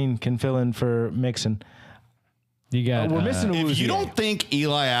 Perrine can fill in for Mixon. You got We're missing a If you Uzi. don't think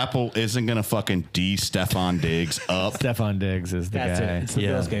Eli Apple isn't going to fucking Stephon Diggs up, Stephon Diggs is the That's guy. it. It's the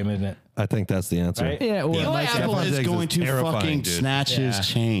Yeah. Bills game, isn't it? I think that's the answer. Right? Yeah, well, Eli Mike, Apple Stephon is Diggs going is to terrifying, fucking dude. snatch his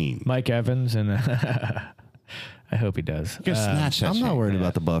chain. Mike Evans, and I hope he does. Snatch that I'm not chain. worried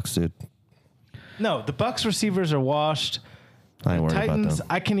about the Bucks, dude. No, the Bucks receivers are washed. I ain't worried Titans, about them.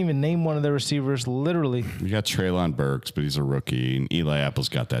 I can't even name one of their receivers, literally. We got Treylon Burks, but he's a rookie, and Eli Apple's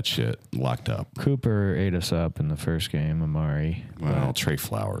got that shit locked up. Cooper ate us up in the first game, Amari. Well, Trey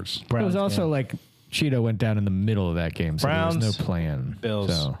Flowers. It was also like Cheeto went down in the middle of that game, so there Browns, was no plan.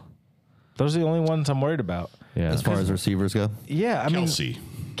 Bills. So, Those are the only ones I'm worried about. yeah. As far as receivers go, Yeah, I mean, Kelsey.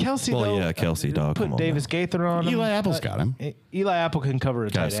 Kelsey, Well, though, yeah, Kelsey, dog, Put come on, Davis Gaither on him. Eli Apple's got him. Eli Apple can cover a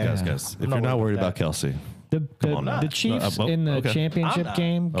guys, tight end. guys. I'm If you're not worried about that. Kelsey, the on now. Chiefs No, in the okay. championship I'm not.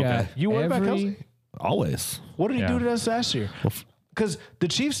 game got Okay. You worried about Kelsey? always. What did he Yeah. do to us last year? Because the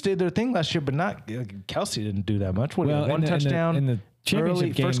Chiefs did their thing last year, but not Kelsey didn't do that much. What, Well, one in the touchdown in the championship early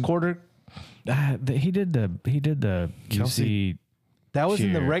game, first quarter. He did the Kelsey- UC That was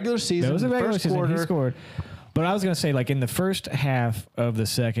in the cheer. regular season. That was the regular first season. quarter. He scored. But I was going to say, like, in the first half of the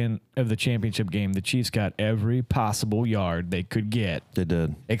championship game, the Chiefs got every possible yard they could get, They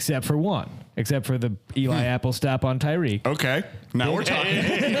did. except for one, except for the Eli Apple stop on Tyreek. Okay. Now we're talking.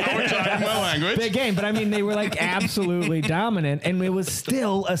 Now we're talking my language. Big game, but I mean, they were like absolutely dominant, and it was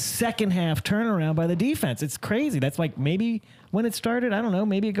still a second half turnaround by the defense. It's crazy. That's like maybe when it started. I don't know.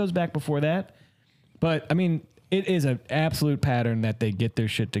 Maybe it goes back before that. But I mean, it is an absolute pattern that they get their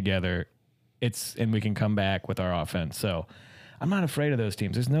shit together. And we can come back with our offense. So I'm not afraid of those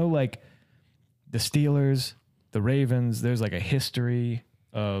teams. There's no like the Steelers, the Ravens. There's like a history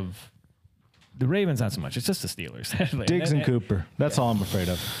of the Ravens, not so much. It's just the Steelers. Diggs and Cooper. That's all I'm afraid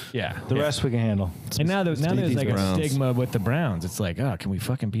of. Yeah. The rest we can handle. And now there's like Browns. a stigma with the Browns. It's like, oh, can we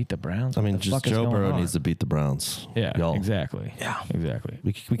fucking beat the Browns? I mean, What the just fuck is Joe going Burrow on? needs to beat the Browns. Yeah, y'all. exactly. Yeah, exactly.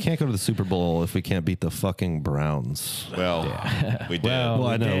 We can't go to the Super Bowl if we can't beat the fucking Browns. Well, we did. Well,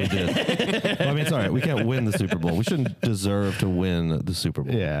 I know we did. Well, I mean, it's all right. We can't win the Super Bowl. We shouldn't deserve to win the Super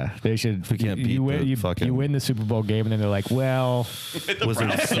Bowl. Yeah, they should. we can't beat you win, the you, fucking- you win the Super Bowl game, and then they're like, well,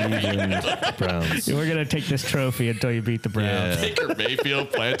 Wizards, Cleveland Browns. we're gonna take this trophy until you beat the Browns. Yeah. Baker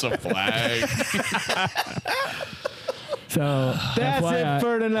Mayfield plants a flag. So That's FYI, it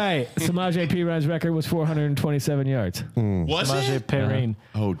for tonight. Samaje Perrine's record was 427 yards. Was Samaje it? Perrine.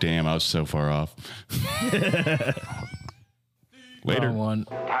 Oh, damn. I was so far off. Later. Wrong one.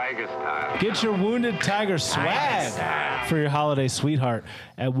 Get your Wounded Tiger swag for your holiday sweetheart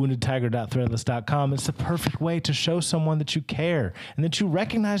at woundedtiger.threadless.com. It's the perfect way to show someone that you care and that you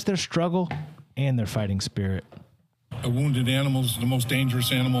recognize their struggle and their fighting spirit. A wounded animal is the most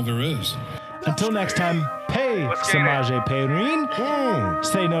dangerous animal there is. Until next time, pay Samaje Perrine.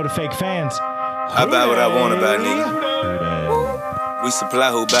 Say no to fake fans. I buy what I want to buy, nigga. We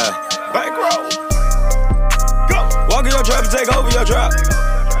supply who buy. Bankroll. Go. Walk in your trap and take over your trap.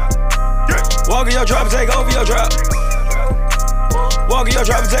 Walk in your trap and take over your trap. Walk in your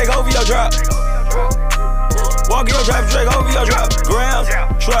trap and take over your trap. Walk in your trap and take over your trap. Grams,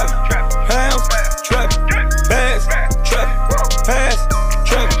 trap, hams, trap, bags, trap, pass,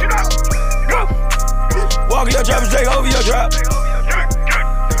 trap. Walk in your trap and take over your trap.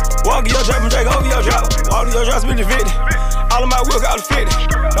 Walk in your trap and take over your trap. Walk in your trap, spend the 50. All of my work out of 50.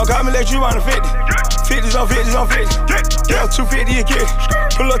 Don't call me, let you run the 50. 50s on 50s on 50. Yeah, 250 a kid.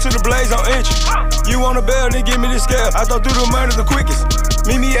 Pull up to the blaze on inch. You want a bell, then give me the scale. I throw through the money the quickest.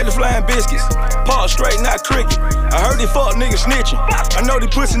 Meet me at the Flying Biscuits. Paul straight, not cricket. I heard they fuck niggas snitching. I know they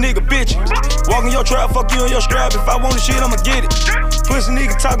pussy nigga bitching. Walk in your trap, fuck you on your strap. If I want the shit, I'ma get it. Pussy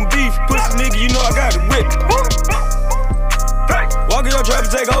nigga talking beef. Pussy nigga, you know I got it with it. Walk in your trap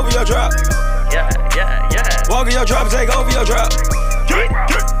and take over your trap. Walk in your trap and take over your trap.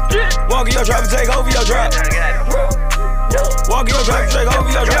 Walk in your trap and take over your trap. Walk in your trap and take over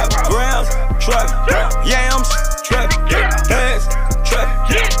your trap. Grams, trap, yams, trap, heads, trap.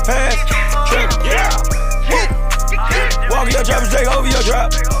 pass, trap, walk in your trap and take over your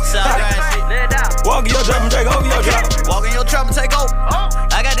drop. Walk in your trap and take over your drop. Walk in your trap and take over.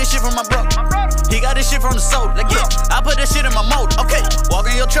 I got this shit from my bro. He got this shit from the soul. Like, yeah, I put that shit in my motor. Okay, walk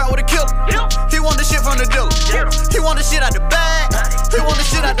in your trap with a killer. He want the shit from the dealer. He want the shit out the bag. He want the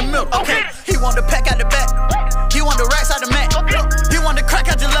shit out the milk. Okay, he want the pack out the back. He want the racks out the mat. He want the crack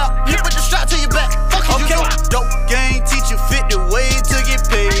out your lap. He put the strap to your back. Fuck you, dope game teacher fit the way to get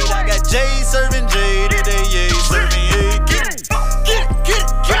paid. I got Jay serving Jay today, yeah, serving yeah. Get it.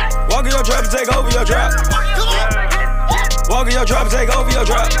 Walk in your trap and take over your drop. Walk in your trap and take over your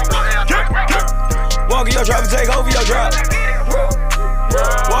drop. Walk in your trap and take over your drop.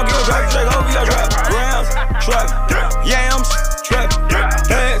 Walk in your trap and take over your drop. Rounds, trap, yams, trap,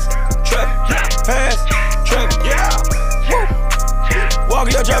 pass, trap, yeah. Walk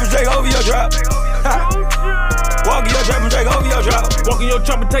in your trap and take over your drop. Walk in your trap and take over your drop. Walk in your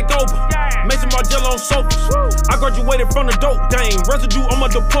trap and take over. Mason Margiela on sofas. I graduated from the dope game. Residue on my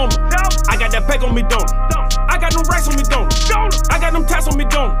diploma. I got that pack on me, don't I got them racks on me, don't I got them tats on me,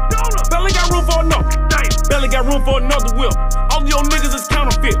 don't Belly got room for another. Belly got room for another whip. All of your niggas is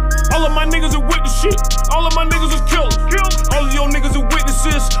counterfeit. All of my niggas are with the shit. All of my niggas is killers. All of your niggas are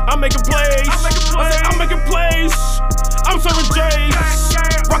witnesses. I'm making plays. I'm making plays. I'm serving J's.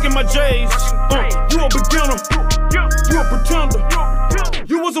 Rocking my J's. You a beginner. You a pretender.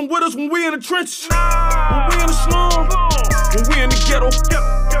 You wasn't with us when we in the trenches. When we in the slum. When we in the ghetto.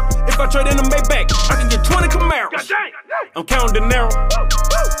 If I trade in the Maybach, I can get 20 Camaros. I'm counting the narrow.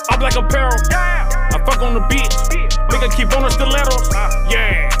 I'm like apparel. I fuck on the beach. Nigga keep on the stilettos.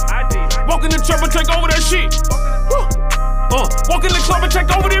 Yeah. Walk in the trap and take over that shit. Walk in the club and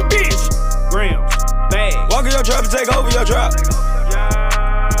take over that bitch. Grams. Bags. Walk in your trap and take over your drop.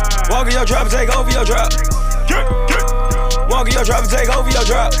 Walk in your trap and take over your drop. Walk in your trap and take over your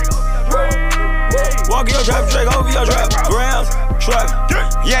drop. Walk in your trap and take over your drop. Grams, trap,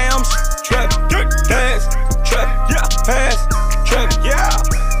 yams, trap, pass, trap, yeah.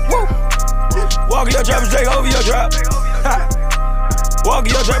 Walk in your trap and take over your drop. Walk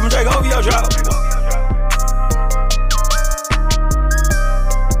in your trap and take over your drop.